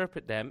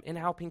reinterpret them in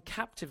helping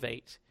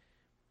captivate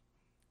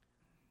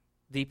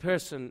the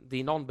person,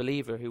 the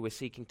non-believer who we're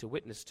seeking to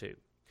witness to.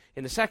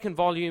 In the second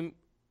volume,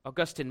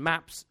 Augustine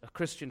maps a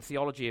Christian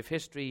theology of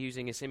history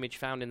using this image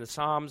found in the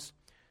Psalms,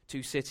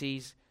 2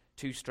 cities,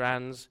 2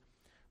 strands,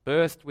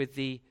 birthed with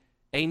the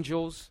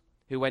angels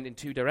who went in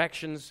 2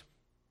 directions,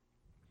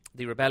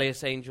 the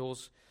rebellious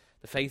angels,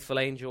 the faithful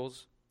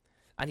angels,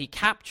 and he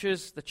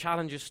captures the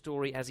challenger's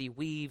story as he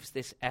weaves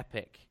this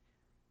epic.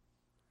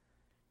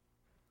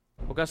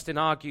 Augustine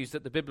argues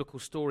that the biblical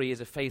story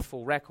is a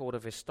faithful record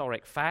of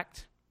historic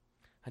fact,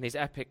 and his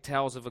epic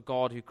tells of a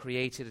God who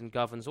created and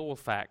governs all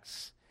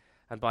facts,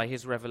 and by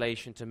his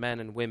revelation to men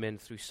and women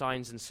through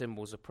signs and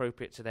symbols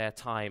appropriate to their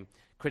time,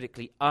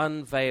 critically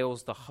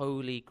unveils the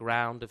holy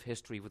ground of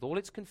history with all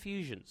its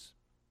confusions,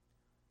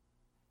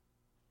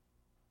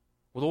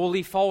 with all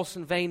the false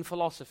and vain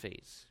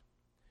philosophies,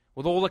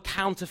 with all the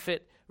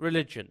counterfeit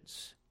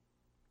religions,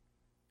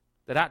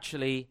 that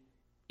actually,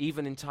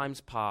 even in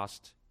times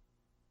past,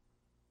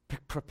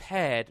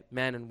 prepared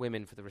men and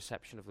women for the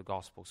reception of the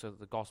gospel so that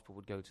the gospel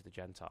would go to the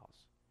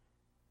Gentiles.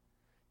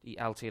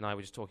 LT and I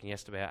were just talking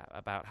yesterday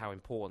about how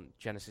important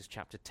Genesis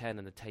chapter 10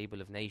 and the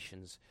table of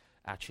nations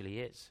actually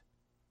is,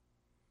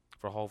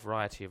 for a whole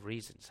variety of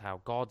reasons, how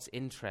God's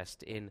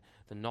interest in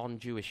the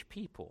non-Jewish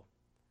people,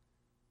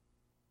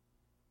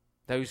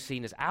 those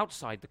seen as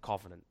outside the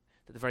covenant,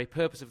 that the very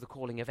purpose of the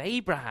calling of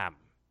Abraham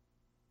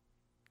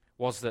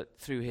was that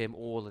through him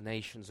all the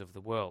nations of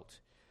the world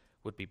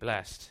would be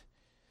blessed.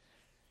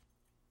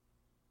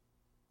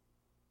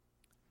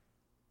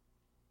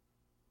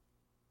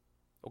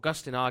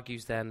 Augustine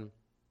argues then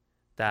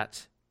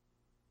that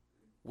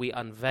we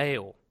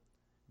unveil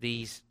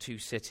these 2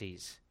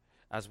 cities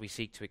as we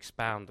seek to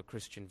expound the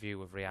Christian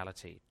view of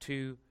reality.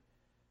 2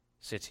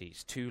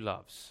 cities, 2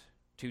 loves,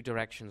 2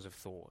 directions of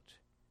thought,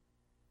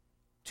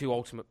 2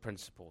 ultimate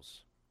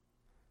principles.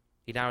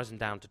 He narrows them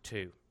down to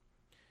 2.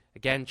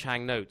 Again,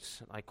 Chang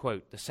notes, and I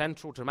quote, "The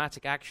central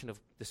dramatic action of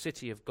the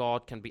city of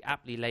God can be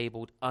aptly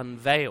labeled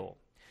unveil.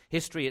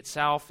 History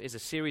itself is a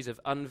series of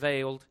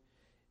veiled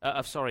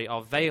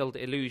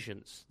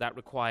illusions that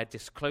require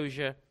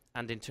disclosure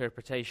and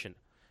interpretation.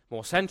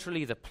 More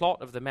centrally, the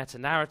plot of the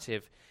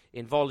meta-narrative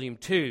in Volume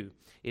 2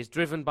 is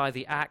driven by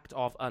the act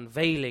of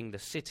unveiling the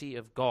city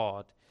of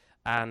God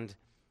and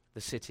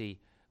the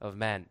city of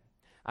men."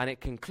 And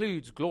it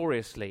concludes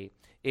gloriously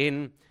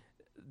in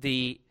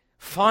the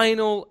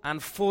final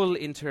and full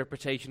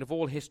interpretation of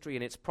all history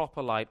in its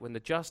proper light, when the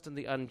just and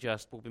the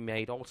unjust will be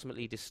made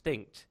ultimately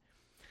distinct,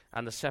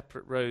 and the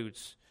separate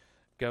roads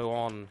go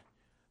on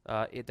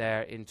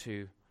there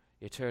into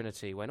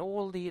eternity, when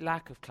all the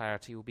lack of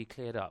clarity will be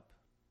cleared up.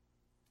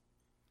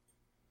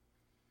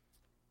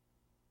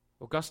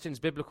 Augustine's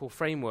biblical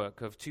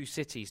framework of 2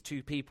 cities,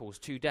 2 peoples,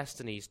 2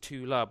 destinies,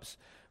 2 loves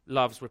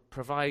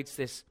provides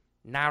this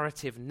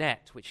narrative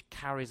net which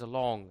carries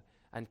along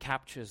and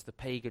captures the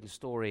pagan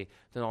story,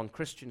 the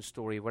non-Christian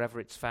story, wherever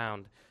it's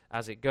found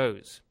as it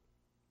goes.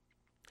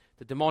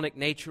 The demonic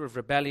nature of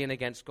rebellion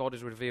against God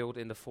is revealed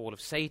in the fall of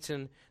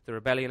Satan, the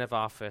rebellion of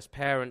our first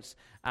parents,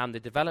 and the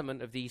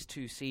development of these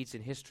 2 seeds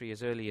in history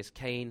as early as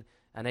Cain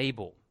and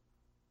Abel.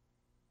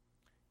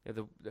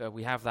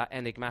 We have that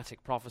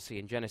enigmatic prophecy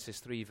in Genesis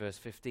 3, verse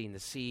 15, "The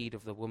seed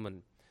of the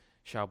woman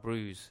shall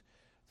bruise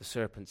the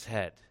serpent's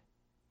head."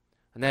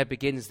 And there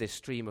begins this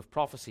stream of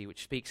prophecy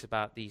which speaks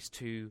about these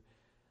 2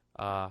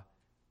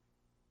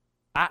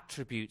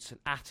 attributes and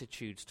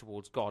attitudes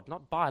towards God,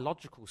 not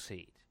biological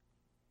seed,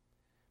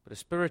 but a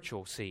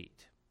spiritual seed.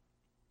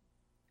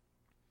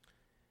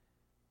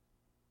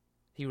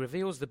 He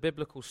reveals the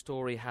biblical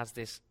story has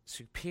this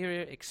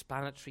superior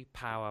explanatory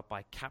power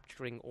by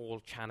capturing all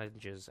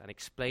challenges and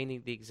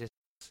explaining the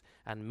existence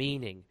and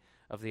meaning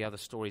of the other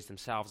stories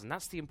themselves. And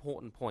that's the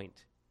important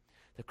point.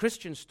 The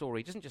Christian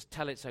story doesn't just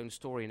tell its own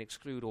story and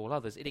exclude all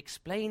others. It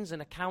explains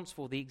and accounts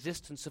for the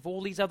existence of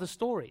all these other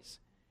stories.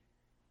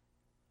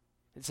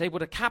 It's able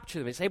to capture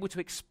them. It's able to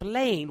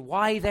explain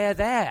why they're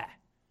there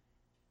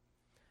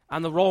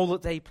and the role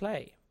that they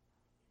play.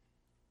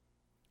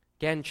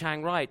 Again,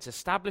 Chang writes,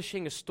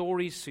 "Establishing a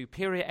story's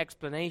superior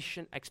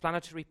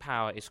explanatory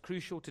power is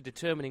crucial to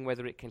determining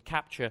whether it can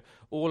capture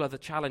all other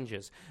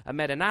challenges. A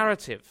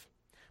meta-narrative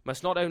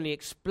must not only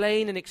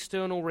explain an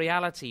external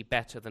reality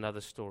better than other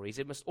stories,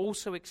 it must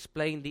also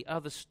explain the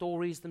other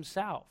stories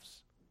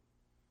themselves."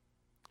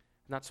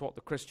 And that's what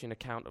the Christian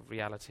account of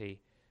reality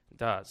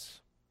does.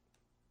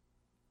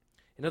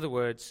 In other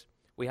words,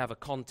 we have a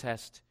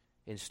contest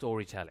in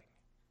storytelling.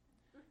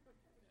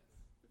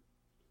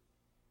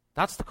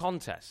 That's the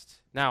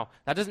contest. Now,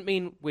 that doesn't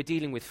mean we're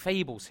dealing with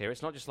fables here.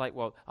 It's not just like,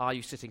 well, are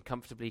you sitting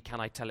comfortably? Can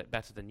I tell it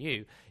better than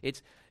you?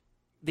 It's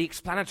the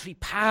explanatory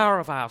power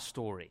of our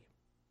story.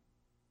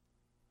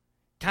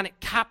 Can it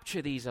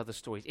capture these other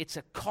stories? It's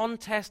a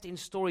contest in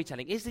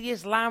storytelling. Is the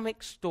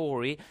Islamic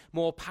story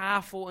more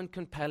powerful and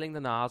compelling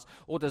than ours,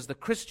 or does the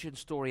Christian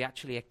story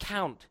actually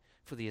account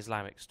for the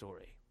Islamic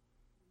story?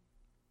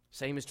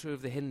 Same is true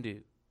of the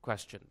Hindu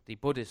question, the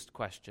Buddhist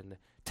question, the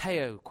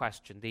Tao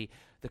question, the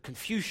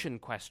Confucian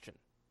question,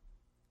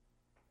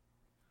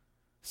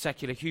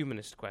 secular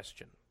humanist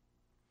question.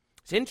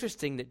 It's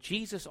interesting that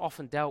Jesus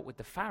often dealt with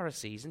the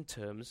Pharisees in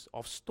terms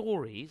of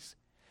stories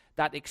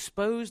that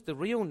exposed the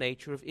real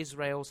nature of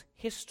Israel's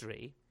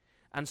history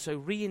and so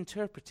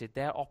reinterpreted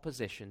their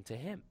opposition to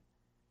him.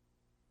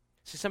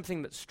 This is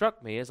something that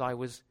struck me as I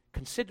was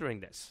considering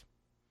this.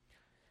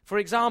 For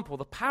example,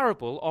 the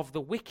parable of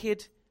the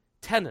wicked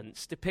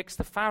tenants depicts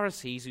the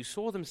Pharisees who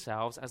saw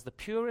themselves as the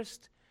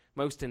purest,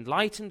 most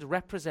enlightened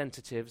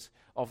representatives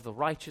of the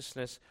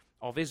righteousness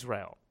of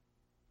Israel.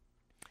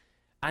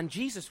 And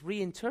Jesus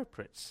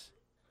reinterprets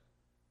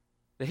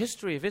the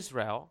history of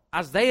Israel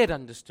as they had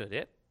understood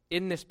it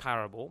in this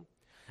parable,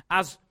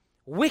 as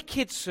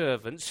wicked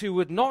servants who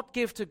would not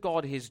give to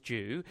God his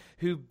due,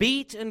 who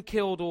beat and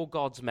killed all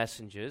God's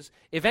messengers.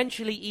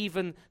 Eventually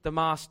even the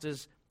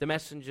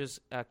messengers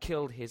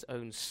killed his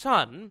own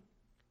son.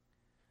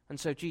 And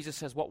so Jesus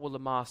says, what will the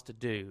master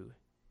do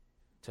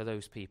to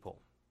those people?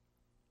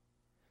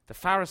 The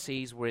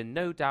Pharisees were in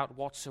no doubt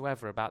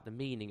whatsoever about the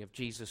meaning of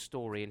Jesus'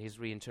 story and his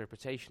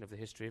reinterpretation of the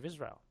history of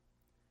Israel.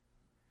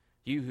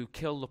 You who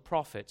kill the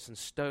prophets and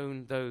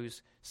stone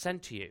those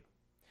sent to you.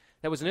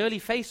 There was an early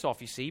face-off,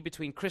 you see,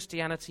 between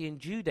Christianity and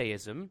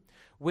Judaism,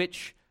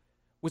 which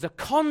was a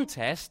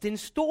contest in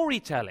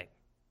storytelling.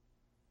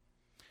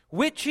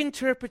 Which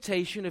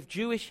interpretation of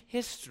Jewish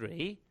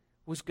history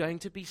was going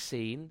to be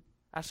seen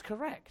as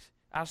correct,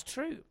 as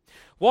true?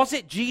 Was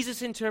it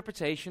Jesus'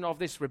 interpretation of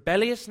this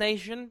rebellious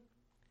nation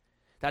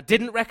that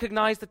didn't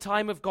recognize the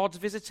time of God's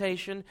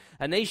visitation,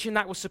 a nation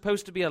that was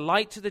supposed to be a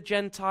light to the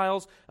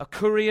Gentiles, a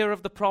courier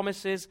of the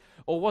promises?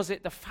 Or was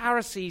it the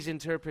Pharisees'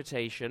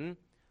 interpretation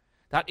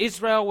that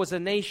Israel was a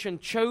nation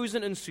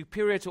chosen and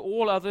superior to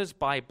all others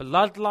by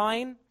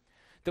bloodline,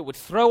 that would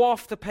throw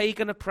off the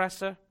pagan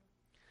oppressor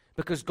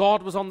because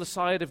God was on the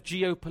side of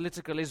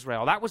geopolitical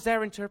Israel? That was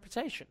their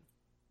interpretation.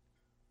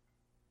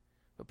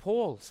 But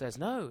Paul says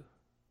no.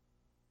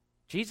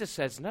 Jesus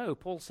says no.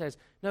 Paul says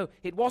no.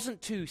 It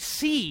wasn't to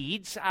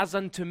seeds as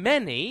unto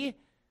many,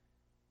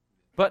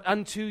 but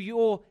unto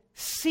your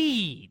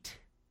seed,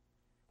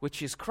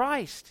 which is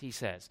Christ, he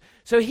says.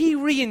 So he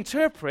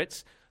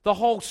reinterprets the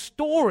whole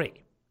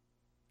story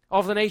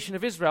of the nation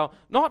of Israel,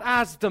 not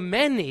as the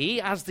many,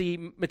 as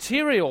the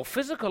material,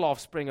 physical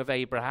offspring of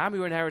Abraham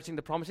who are inheriting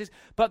the promises,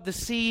 but the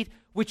seed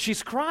which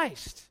is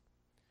Christ.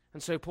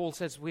 And so Paul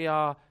says we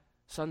are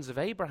sons of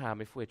Abraham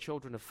if we're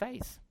children of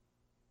faith.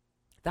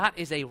 That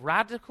is a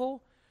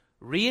radical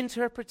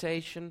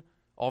reinterpretation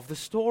of the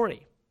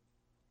story.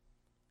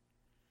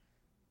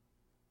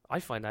 I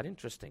find that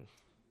interesting.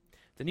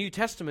 The New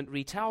Testament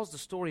retells the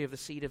story of the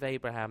seed of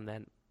Abraham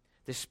then,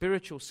 the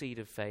spiritual seed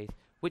of faith.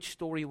 Which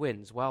story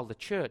wins? Well, the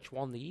church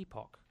won the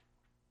epoch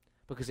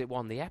because it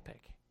won the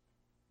epic.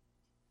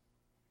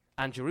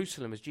 And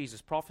Jerusalem, as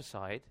Jesus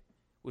prophesied,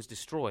 was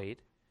destroyed,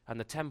 and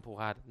the temple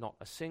had not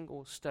a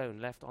single stone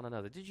left on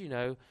another. Did you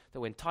know that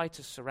when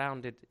Titus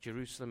surrounded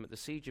Jerusalem at the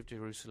siege of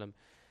Jerusalem,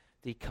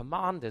 the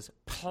commanders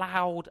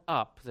plowed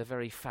up the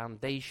very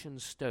foundation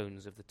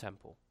stones of the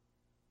temple?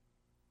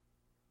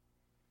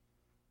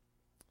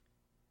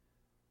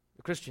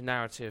 The Christian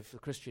narrative, the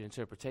Christian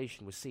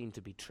interpretation was seen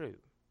to be true.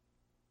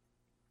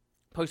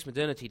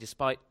 Postmodernity,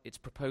 despite its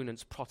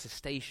proponents'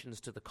 protestations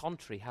to the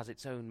contrary, has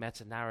its own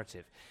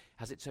meta-narrative,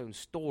 has its own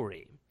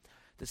story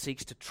that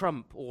seeks to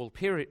trump all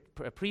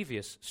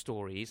previous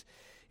stories,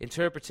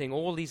 interpreting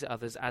all these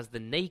others as the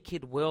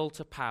naked will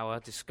to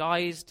power,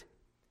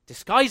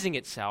 disguising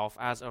itself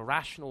as a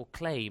rational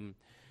claim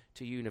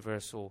to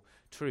universal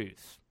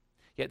truth.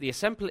 Yet the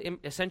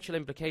essential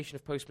implication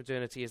of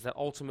postmodernity is that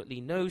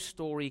ultimately no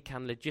story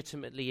can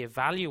legitimately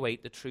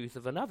evaluate the truth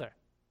of another.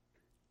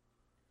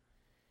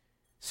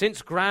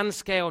 Since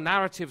grand-scale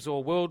narratives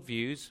or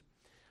worldviews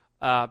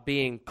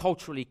being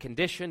culturally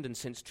conditioned, and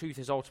since truth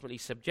is ultimately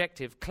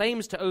subjective,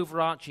 claims to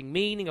overarching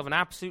meaning of an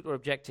absolute or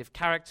objective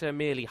character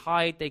merely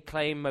hide, they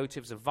claim,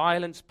 motives of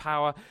violence,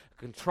 power,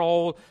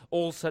 control.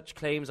 All such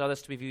claims are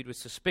thus to be viewed with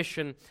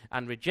suspicion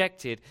and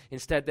rejected.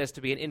 Instead, there's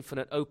to be an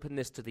infinite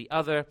openness to the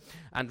other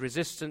and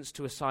resistance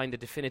to assign the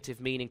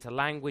definitive meaning to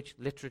language,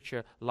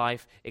 literature,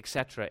 life,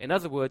 etc. In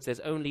other words, there's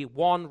only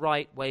one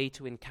right way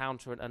to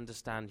encounter and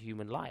understand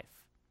human life.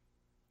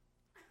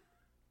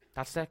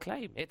 That's their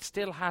claim. It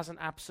still has an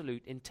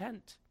absolute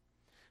intent.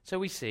 So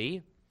we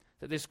see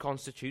that this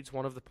constitutes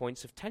one of the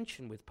points of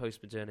tension with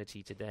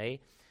postmodernity today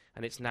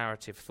and its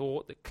narrative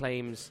thought that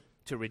claims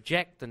to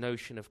reject the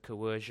notion of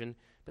coercion,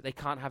 but they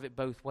can't have it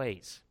both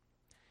ways.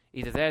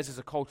 Either theirs is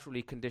a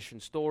culturally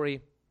conditioned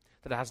story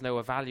that has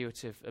no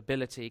evaluative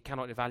ability,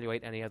 cannot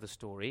evaluate any other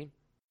story,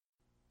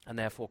 and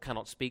therefore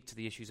cannot speak to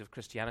the issues of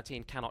Christianity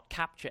and cannot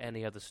capture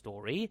any other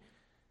story,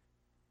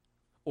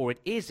 or it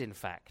is, in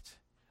fact,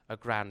 a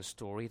grand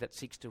story that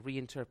seeks to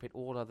reinterpret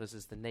all others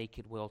as the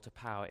naked will to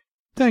power.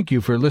 Thank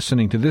you for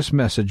listening to this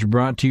message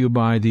brought to you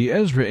by the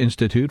Ezra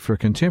Institute for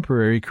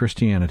Contemporary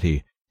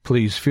Christianity.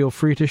 Please feel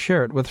free to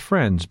share it with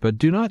friends, but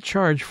do not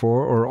charge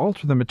for or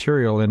alter the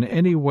material in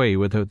any way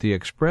without the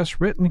express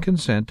written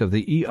consent of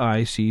the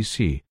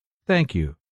EICC. Thank you.